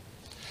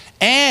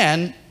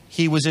 And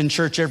he was in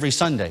church every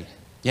Sunday.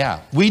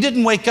 Yeah, we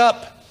didn't wake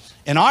up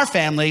in our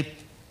family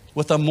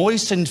with a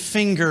moistened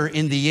finger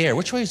in the air.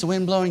 Which way is the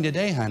wind blowing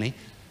today, honey?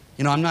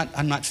 I'm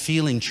not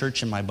feeling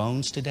church in my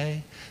bones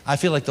today. I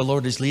feel like the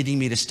Lord is leading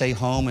me to stay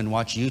home and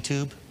watch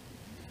YouTube.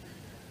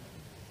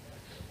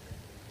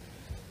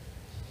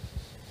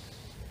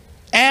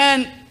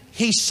 And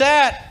he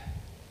sat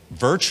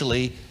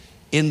virtually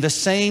in the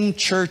same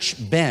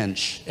church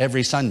bench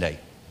every Sunday.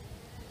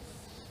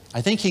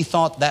 I think he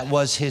thought that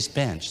was his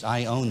bench.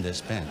 I own this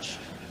bench.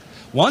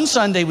 One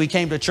Sunday we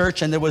came to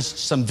church and there was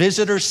some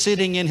visitors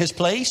sitting in his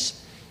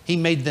place. He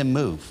made them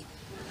move.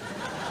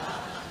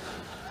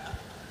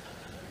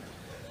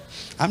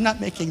 I'm not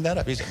making that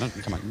up. He said, no,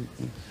 come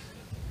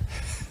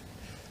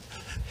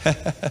on.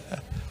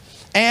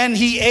 And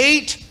he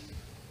ate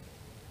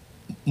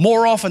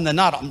more often than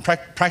not,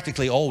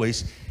 practically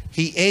always,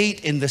 he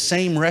ate in the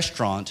same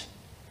restaurant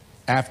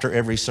after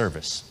every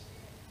service.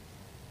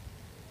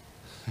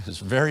 He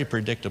was a very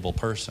predictable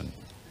person.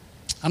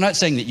 I'm not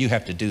saying that you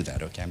have to do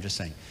that, okay? I'm just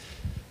saying.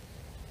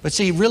 But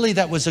see, really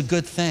that was a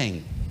good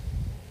thing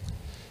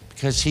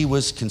because he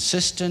was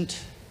consistent,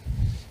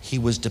 he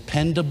was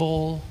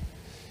dependable,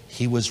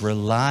 he was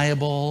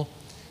reliable,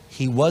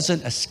 he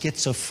wasn't a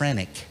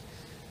schizophrenic.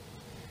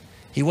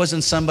 He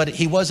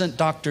wasn't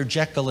Dr.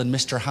 Jekyll and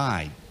Mr.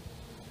 Hyde.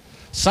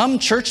 Some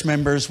church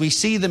members, we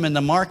see them in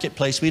the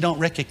marketplace, we don't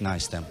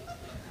recognize them.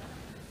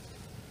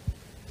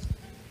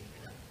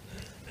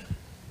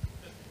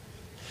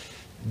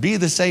 Be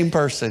the same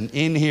person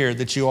in here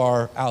that you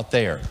are out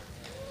there.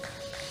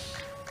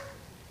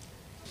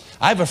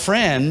 I have a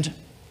friend,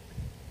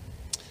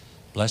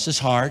 bless his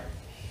heart,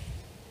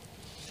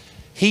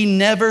 he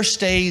never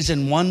stays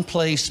in one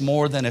place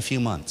more than a few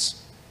months.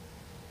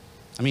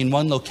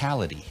 One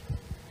locality.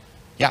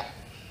 Yeah.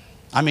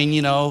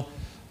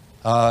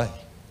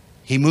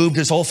 He moved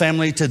his whole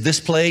family to this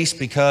place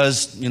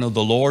because, the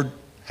Lord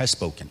has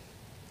spoken.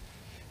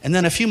 And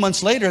then a few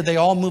months later, they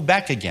all moved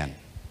back again.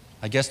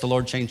 I guess the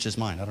Lord changed his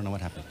mind. I don't know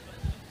what happened.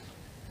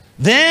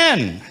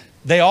 Then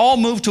they all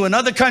moved to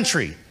another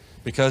country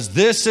because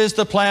this is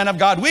the plan of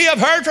God. We have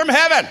heard from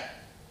heaven.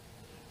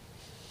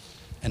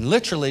 And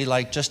literally,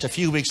 like just a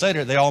few weeks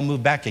later, they all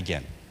moved back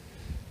again.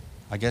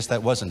 I guess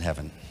that wasn't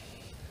heaven.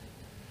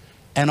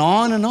 And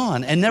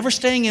on, and never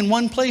staying in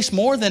one place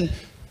more than,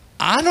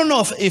 I don't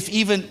know if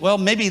even, well,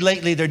 maybe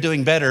lately they're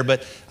doing better,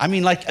 but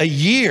like a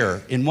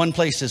year in one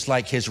place is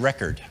like his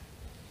record.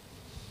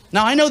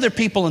 Now, I know there are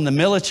people in the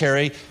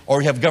military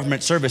or have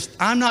government service.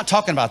 I'm not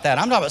talking about that.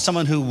 I'm talking about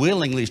someone who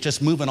willingly is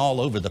just moving all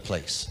over the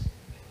place.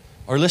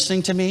 Or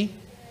listening to me?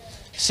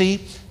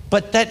 See,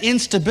 but that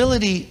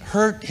instability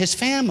hurt his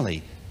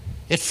family.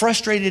 It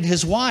frustrated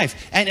his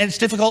wife. And it's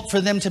difficult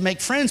for them to make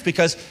friends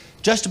because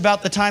just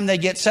about the time they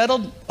get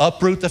settled,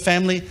 uproot the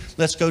family,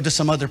 let's go to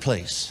some other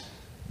place.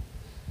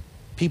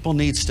 People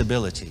need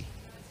stability.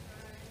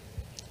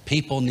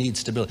 People need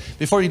stability.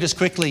 Before you just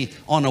quickly,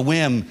 on a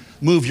whim,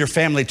 move your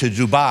family to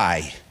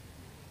Dubai,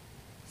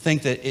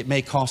 think that it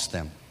may cost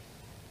them.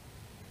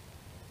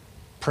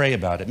 Pray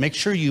about it. Make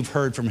sure you've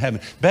heard from heaven.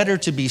 Better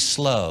to be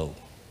slow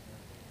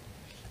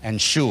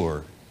and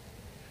sure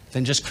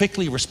than just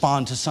quickly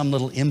respond to some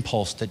little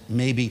impulse that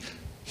maybe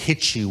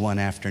hits you one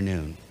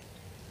afternoon.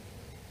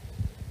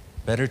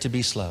 Better to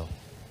be slow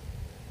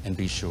and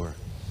be sure.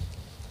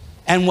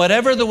 And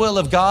whatever the will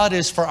of God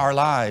is for our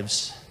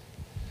lives,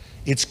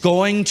 it's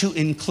going to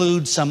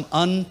include some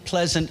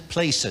unpleasant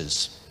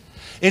places.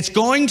 It's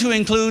going to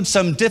include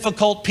some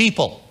difficult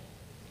people.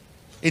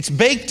 It's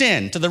baked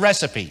into the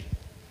recipe.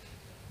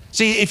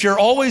 See, if you're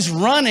always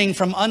running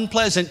from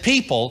unpleasant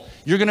people,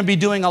 you're going to be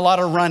doing a lot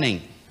of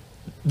running.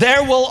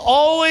 There will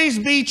always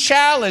be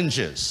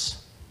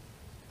challenges.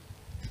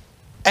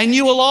 And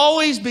you will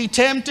always be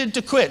tempted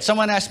to quit.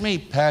 Someone asked me,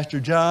 Pastor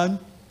John,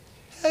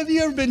 have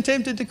you ever been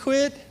tempted to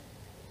quit?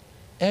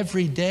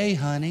 Every day,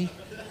 honey.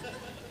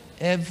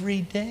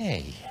 Every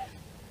day.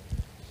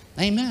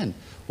 Amen.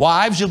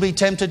 Wives, you'll be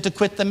tempted to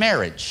quit the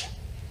marriage.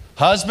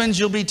 Husbands,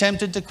 you'll be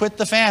tempted to quit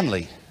the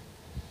family.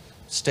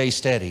 Stay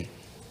steady.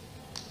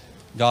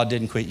 God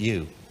didn't quit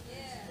you.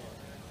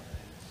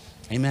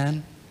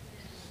 Amen.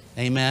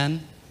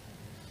 Amen.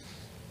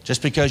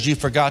 Just because you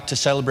forgot to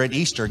celebrate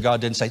Easter,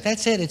 God didn't say,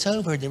 that's it, it's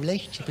over, the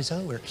relationship is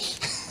over.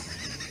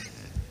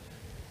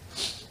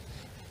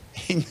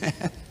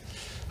 Amen.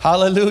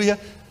 Hallelujah.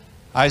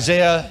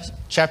 Isaiah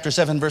chapter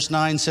 7 verse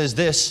 9 says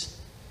this,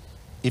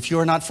 if you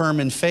are not firm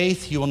in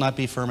faith, you will not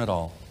be firm at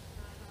all.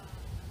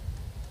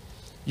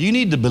 You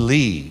need to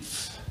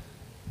believe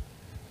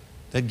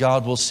that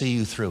God will see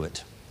you through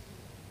it.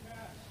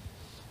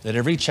 That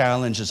every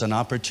challenge is an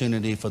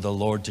opportunity for the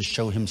Lord to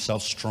show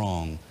himself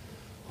strong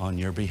on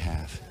your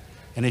behalf.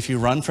 And if you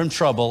run from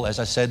trouble, as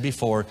I said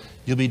before,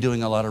 you'll be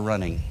doing a lot of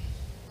running.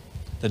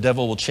 The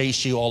devil will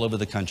chase you all over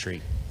the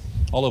country,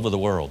 all over the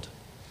world.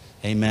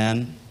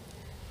 Amen.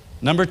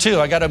 Number two,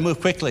 I got to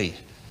move quickly.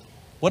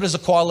 What is a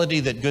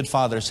quality that good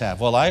fathers have?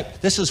 Well,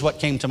 this is what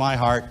came to my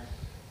heart.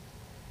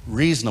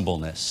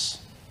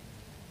 Reasonableness.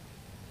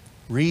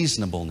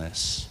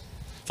 Reasonableness.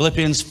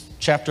 Philippians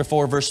chapter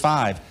 4, verse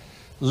 5.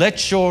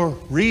 Let your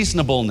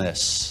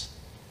reasonableness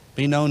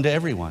be known to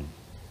everyone.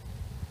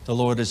 The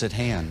Lord is at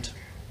hand.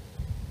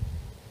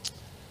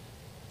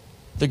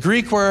 The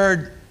Greek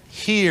word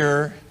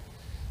here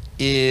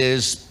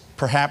is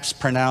perhaps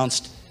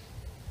pronounced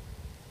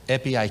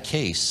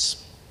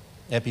epiikes.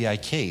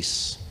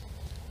 Epiikes.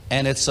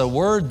 And it's a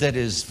word that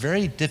is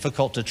very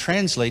difficult to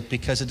translate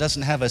because it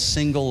doesn't have a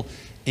single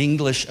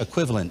English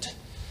equivalent.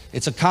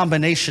 It's a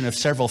combination of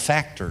several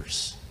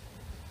factors.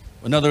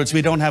 In other words,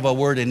 we don't have a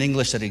word in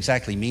English that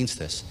exactly means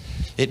this.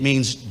 It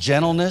means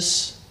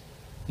gentleness,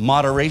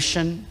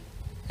 moderation,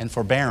 and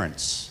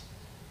forbearance.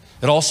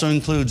 It also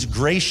includes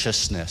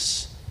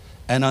graciousness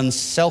and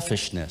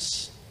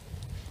unselfishness.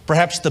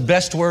 Perhaps the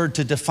best word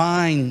to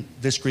define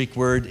this Greek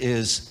word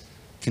is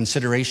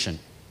consideration,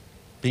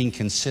 being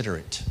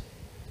considerate.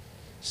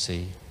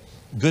 See,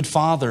 good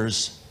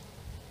fathers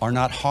are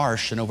not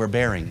harsh and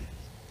overbearing.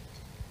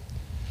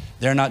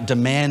 They're not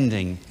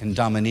demanding and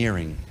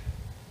domineering.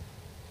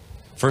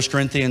 1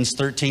 Corinthians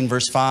 13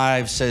 verse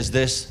 5 says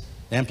this,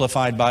 the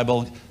Amplified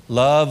Bible,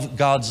 love,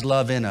 God's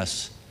love in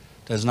us,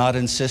 does not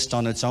insist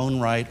on its own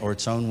right or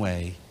its own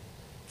way,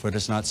 for it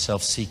is not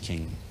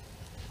self-seeking.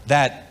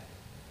 That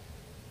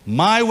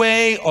my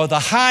way or the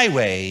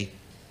highway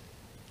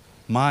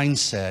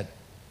mindset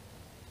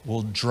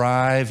will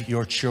drive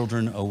your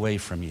children away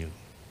from you.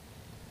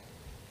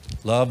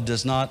 Love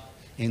does not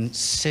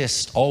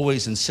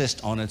always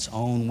insist on its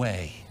own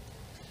way.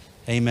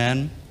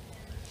 Amen.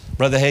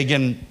 Brother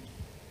Hagin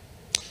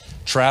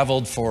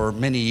traveled for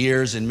many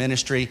years in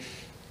ministry.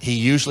 He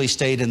usually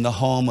stayed in the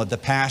home of the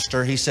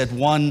pastor. He said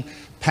one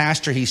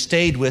pastor he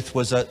stayed with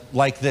was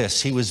like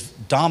this. He was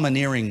a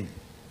domineering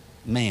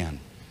man.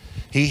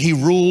 He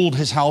ruled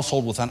his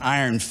household with an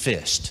iron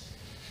fist.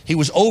 He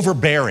was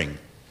overbearing.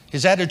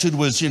 His attitude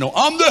was,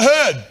 I'm the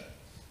head.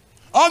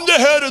 I'm the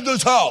head of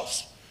this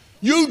house.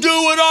 You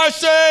do what I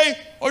say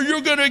or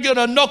you're going to get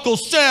a knuckle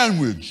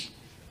sandwich.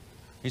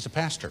 He's a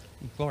pastor.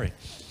 Glory.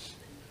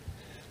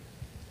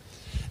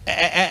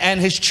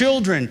 And his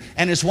children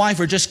and his wife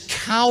are just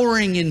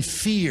cowering in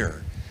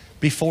fear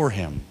before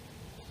him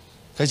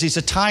because he's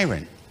a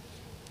tyrant.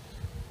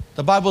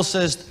 The Bible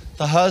says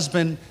the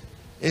husband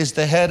is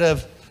the head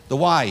of the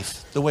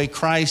wife, the way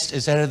Christ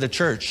is the head of the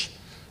church,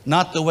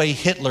 not the way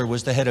Hitler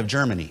was the head of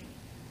Germany.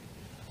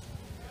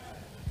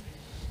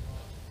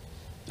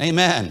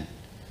 Amen.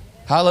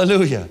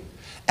 Hallelujah.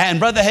 And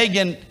Brother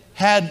Hagin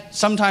had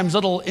sometimes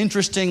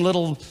interesting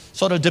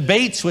sort of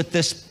debates with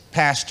this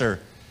pastor,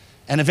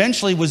 and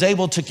eventually was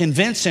able to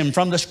convince him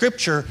from the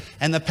scripture.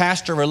 And the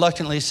pastor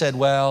reluctantly said,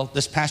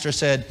 this pastor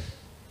said,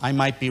 I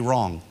might be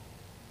wrong.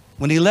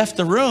 When he left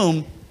the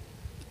room,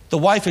 the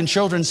wife and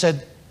children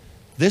said,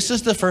 this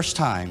is the first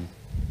time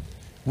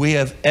we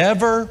have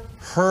ever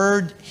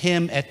heard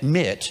him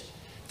admit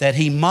that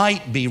he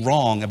might be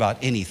wrong about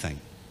anything.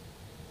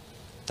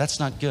 That's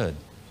not good.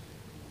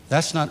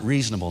 That's not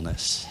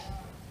reasonableness.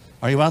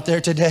 Are you out there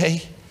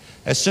today?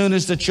 As soon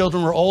as the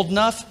children were old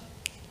enough,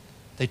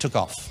 they took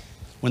off.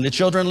 When the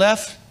children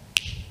left,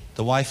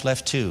 The wife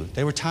left too.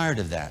 They were tired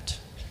of that.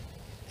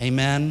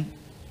 Amen.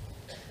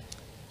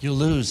 You'll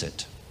lose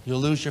it. You'll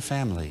lose your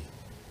family.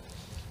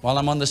 While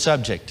I'm on the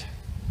subject,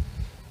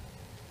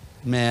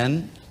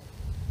 men,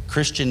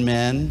 Christian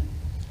men,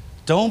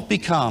 don't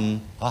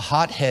become a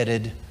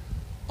hot-headed,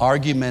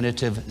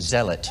 argumentative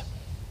zealot.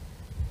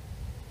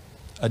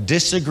 A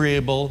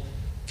disagreeable,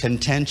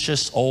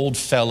 contentious old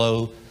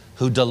fellow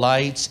who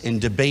delights in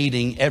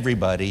debating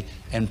everybody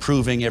and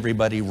proving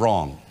everybody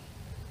wrong.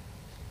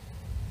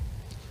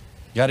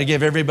 You got to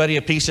give everybody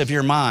a piece of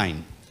your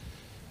mind.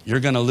 You're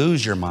going to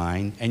lose your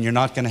mind and you're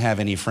not going to have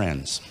any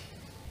friends.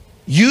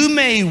 You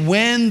may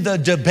win the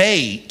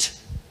debate,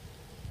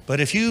 but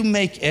if you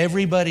make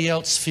everybody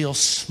else feel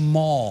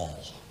small,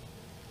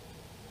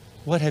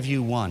 what have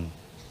you won?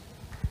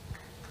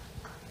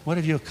 What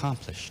have you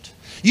accomplished?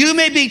 You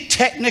may be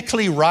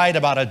technically right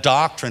about a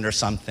doctrine or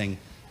something,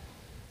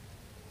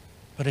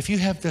 but if you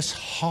have this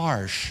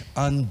harsh,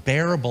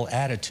 unbearable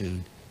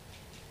attitude,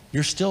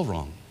 you're still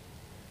wrong.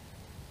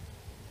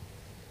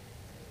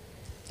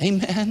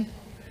 Amen.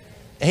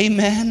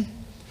 Amen.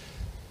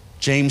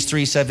 James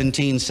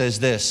 3:17 says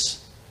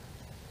this,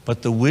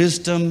 but the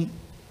wisdom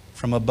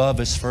from above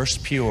is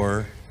first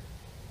pure,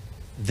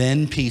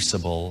 then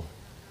peaceable,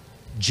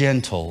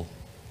 gentle,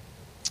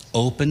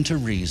 open to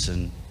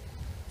reason,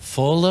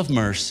 full of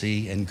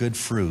mercy and good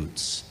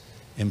fruits,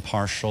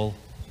 impartial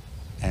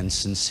and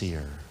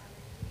sincere.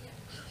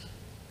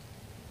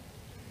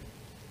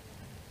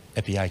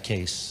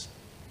 Epieikes,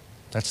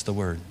 that's the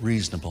word,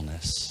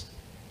 reasonableness.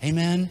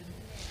 Amen.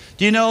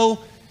 Do you know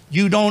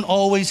you don't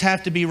always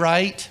have to be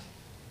right?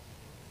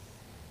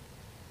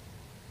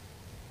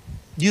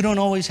 You don't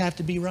always have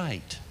to be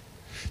right.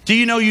 Do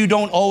you know you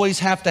don't always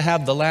have to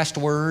have the last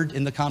word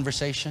in the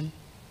conversation?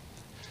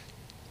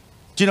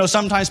 Do you know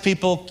sometimes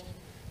people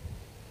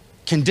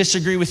can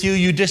disagree with you,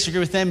 you disagree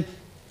with them,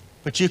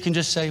 but you can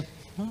just say,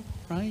 well,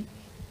 right.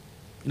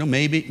 You know,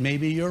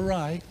 maybe you're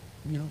right.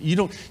 You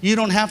know, you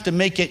don't have to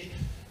make it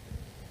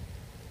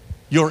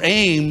your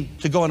aim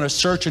to go on a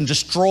search and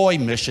destroy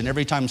mission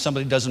every time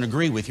somebody doesn't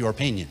agree with your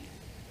opinion.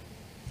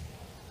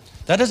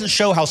 That doesn't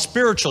show how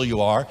spiritual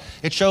you are.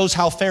 It shows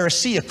how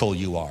pharisaical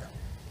you are.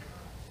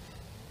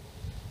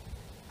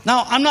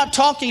 Now, I'm not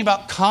talking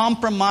about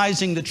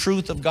compromising the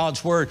truth of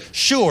God's word.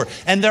 Sure,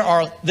 and there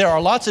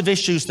are lots of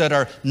issues that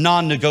are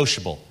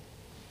non-negotiable.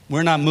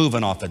 We're not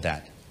moving off of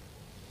that.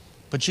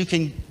 But you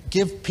can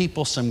give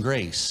people some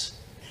grace.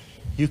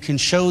 You can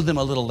show them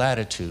a little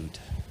latitude.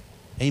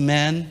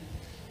 Amen?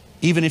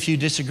 Even if you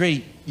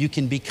disagree, you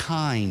can be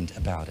kind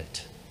about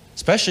it,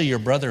 especially your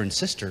brother and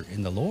sister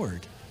in the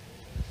Lord.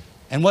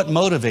 And what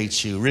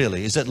motivates you,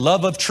 really? Is it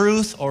love of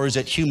truth or is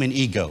it human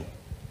ego?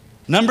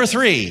 Number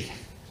 3,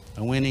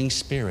 a winning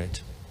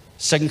spirit.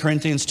 2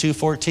 Corinthians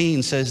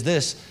 2:14 says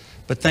this,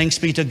 but thanks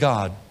be to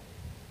God,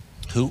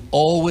 who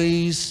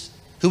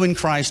in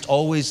Christ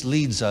always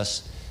leads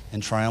us in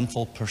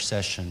triumphal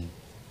procession.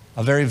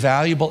 A very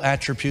valuable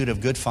attribute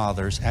of good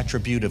fathers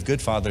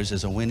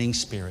is a winning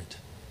spirit.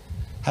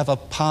 Have a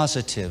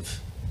positive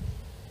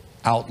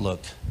outlook.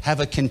 Have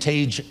a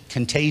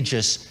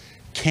contagious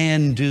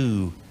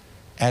can-do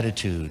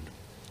attitude.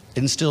 It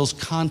instills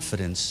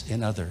confidence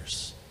in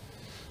others.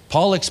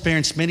 Paul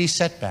experienced many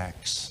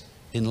setbacks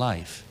in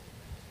life,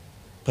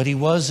 but he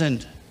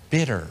wasn't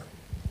bitter.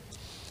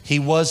 He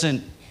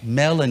wasn't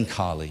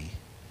melancholy.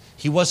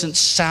 He wasn't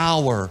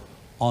sour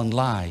on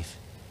life.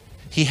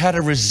 He had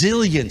a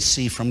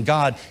resiliency from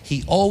God.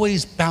 He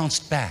always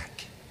bounced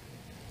back.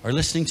 Are you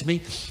listening to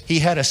me? He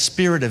had a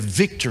spirit of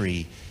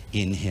victory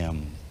in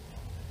him.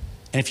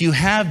 And if you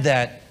have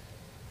that,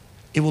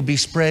 it will be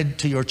spread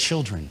to your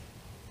children.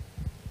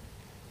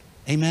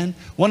 Amen?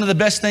 One of the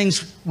best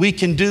things we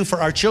can do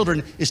for our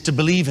children is to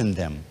believe in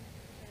them.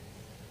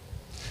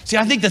 See,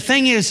 I think the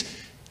thing is,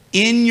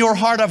 in your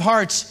heart of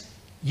hearts,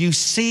 you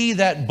see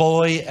that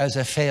boy as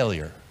a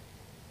failure.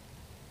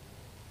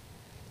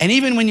 And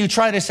even when you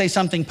try to say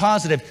something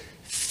positive,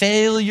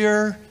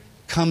 failure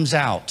comes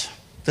out.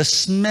 The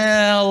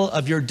smell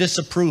of your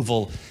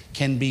disapproval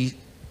can be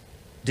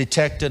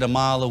detected a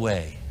mile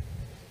away.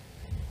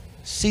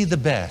 See the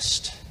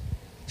best.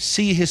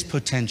 See his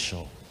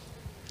potential.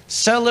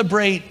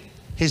 Celebrate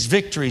his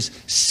victories.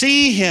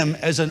 See him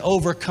as an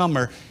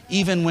overcomer,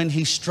 even when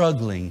he's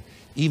struggling,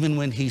 even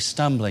when he's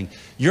stumbling.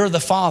 You're the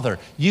father.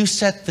 You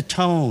set the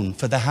tone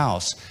for the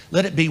house.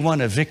 Let it be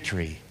one of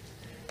victory.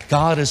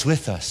 God is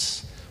with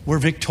us. We're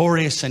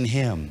victorious in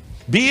him.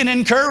 Be an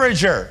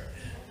encourager.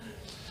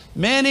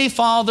 Many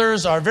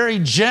fathers are very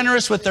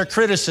generous with their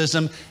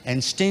criticism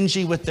and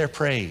stingy with their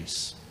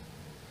praise.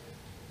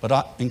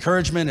 But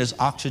encouragement is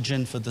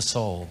oxygen for the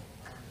soul.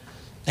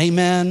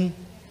 Amen.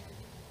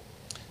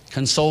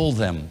 Console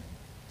them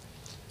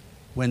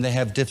when they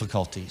have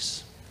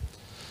difficulties.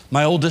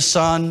 My oldest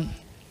son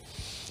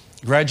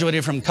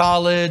graduated from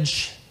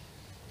college.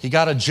 He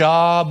got a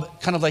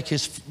job, kind of like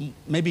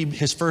maybe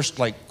his first,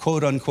 like,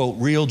 quote unquote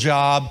real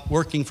job,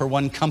 working for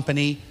one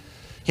company.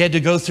 He had to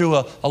go through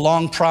a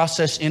long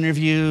process,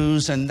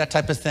 interviews and that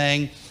type of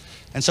thing.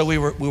 And so we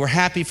were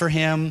happy for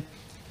him.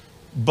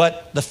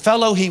 But the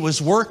fellow he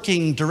was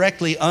working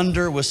directly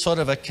under was sort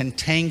of a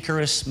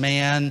cantankerous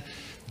man,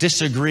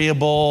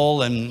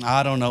 disagreeable, and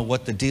I don't know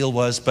what the deal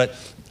was, but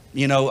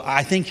you know,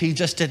 I think he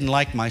just didn't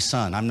like my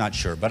son. I'm not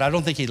sure, but I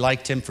don't think he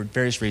liked him for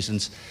various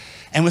reasons.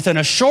 And within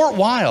a short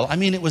while, I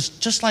mean, it was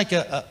just like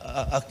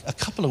a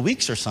couple of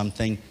weeks or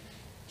something,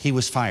 he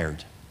was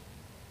fired.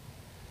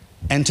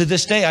 And to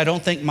this day, I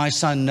don't think my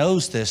son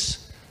knows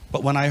this,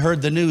 but when I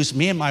heard the news,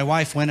 me and my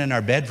wife went in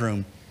our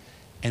bedroom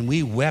and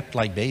we wept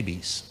like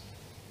babies.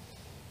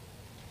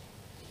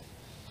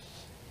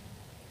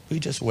 We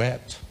just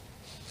wept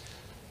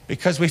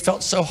because we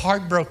felt so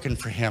heartbroken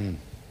for him.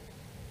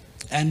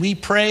 And we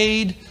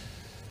prayed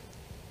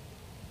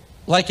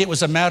like it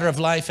was a matter of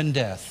life and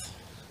death.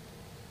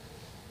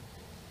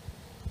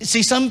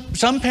 See,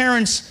 some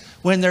parents,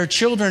 when their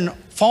children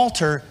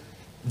falter,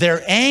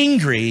 they're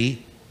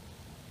angry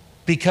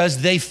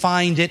because they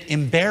find it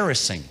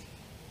embarrassing.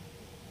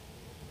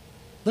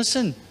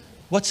 Listen,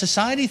 what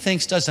society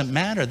thinks doesn't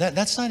matter.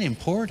 That's not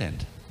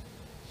important.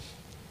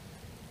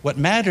 What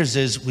matters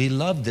is we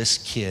love this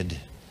kid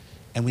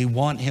and we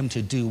want him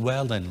to do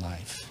well in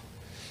life.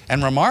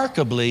 And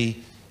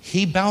remarkably,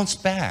 he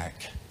bounced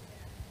back.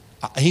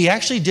 He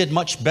actually did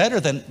much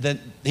better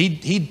than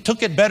he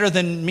took it better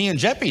than me and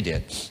Jeppy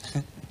did.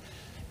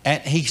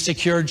 And he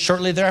secured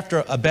shortly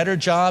thereafter a better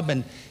job,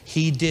 and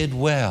he did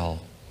well.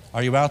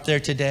 Are you out there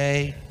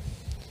today?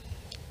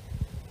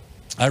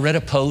 I read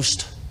a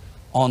post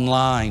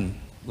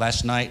online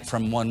last night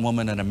from one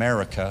woman in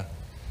America.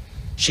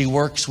 She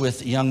works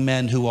with young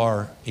men who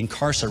are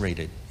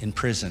incarcerated in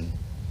prison.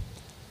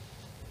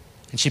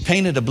 And she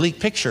painted a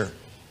bleak picture.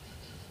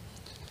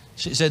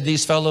 She said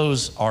these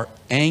fellows are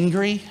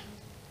angry,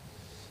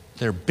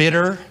 they're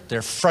bitter,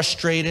 they're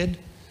frustrated,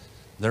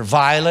 they're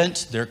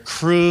violent, they're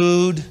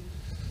crude,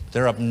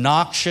 they're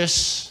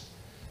obnoxious,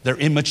 they're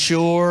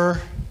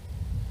immature,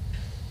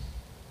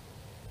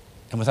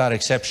 and without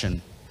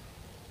exception,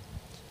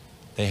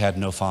 they had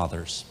no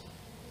fathers.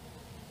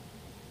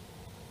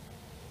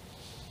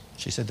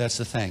 She said that's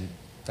the thing,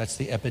 that's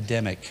the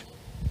epidemic.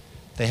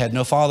 They had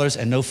no fathers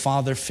and no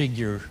father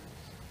figure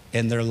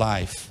in their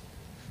life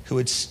who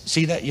would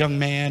see that young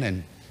man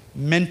and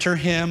mentor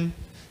him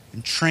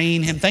and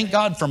train him. Thank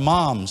God for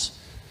moms,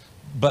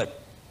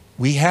 but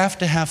we have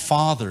to have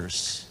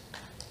fathers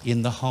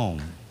in the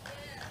home.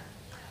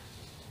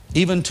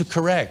 Even to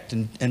correct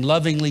and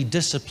lovingly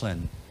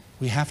discipline,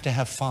 we have to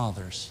have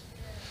fathers.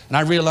 And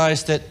I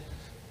realize that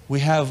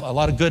we have a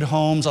lot of good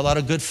homes, a lot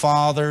of good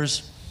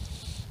fathers,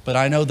 but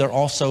I know there are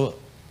also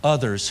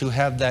others who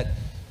have that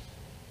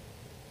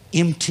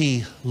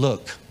empty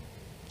look.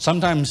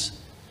 Sometimes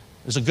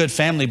there's a good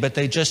family, but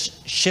they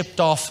just shipped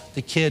off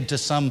the kid to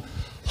some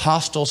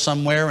hostel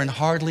somewhere and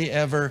hardly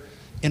ever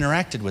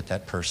interacted with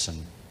that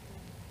person.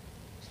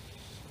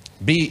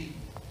 Be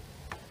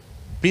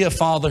a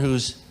father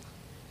who's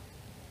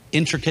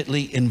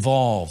intricately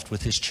involved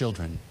with his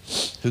children,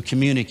 who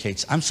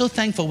communicates. I'm so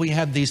thankful we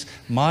have these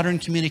modern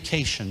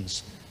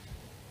communications.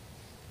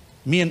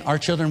 Me and our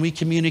children, we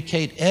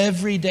communicate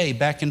every day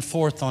back and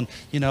forth on,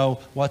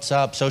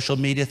 WhatsApp, social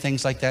media,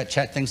 things like that,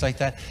 chat, things like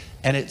that.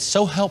 And it's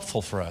so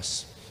helpful for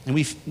us. And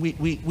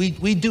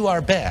we do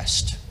our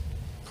best.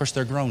 Of course,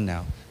 they're grown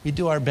now. We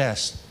do our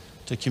best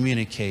to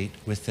communicate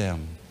with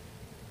them.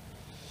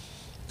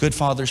 Good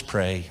fathers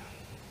pray.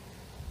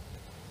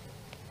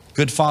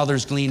 Good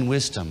fathers glean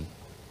wisdom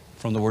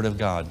from the Word of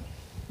God.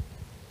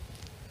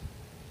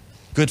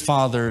 Good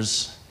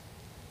fathers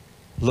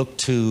look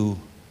to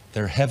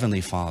their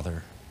Heavenly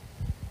Father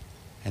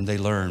and they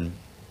learn,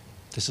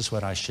 this is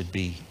what I should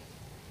be.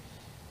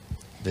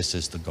 This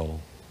is the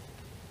goal.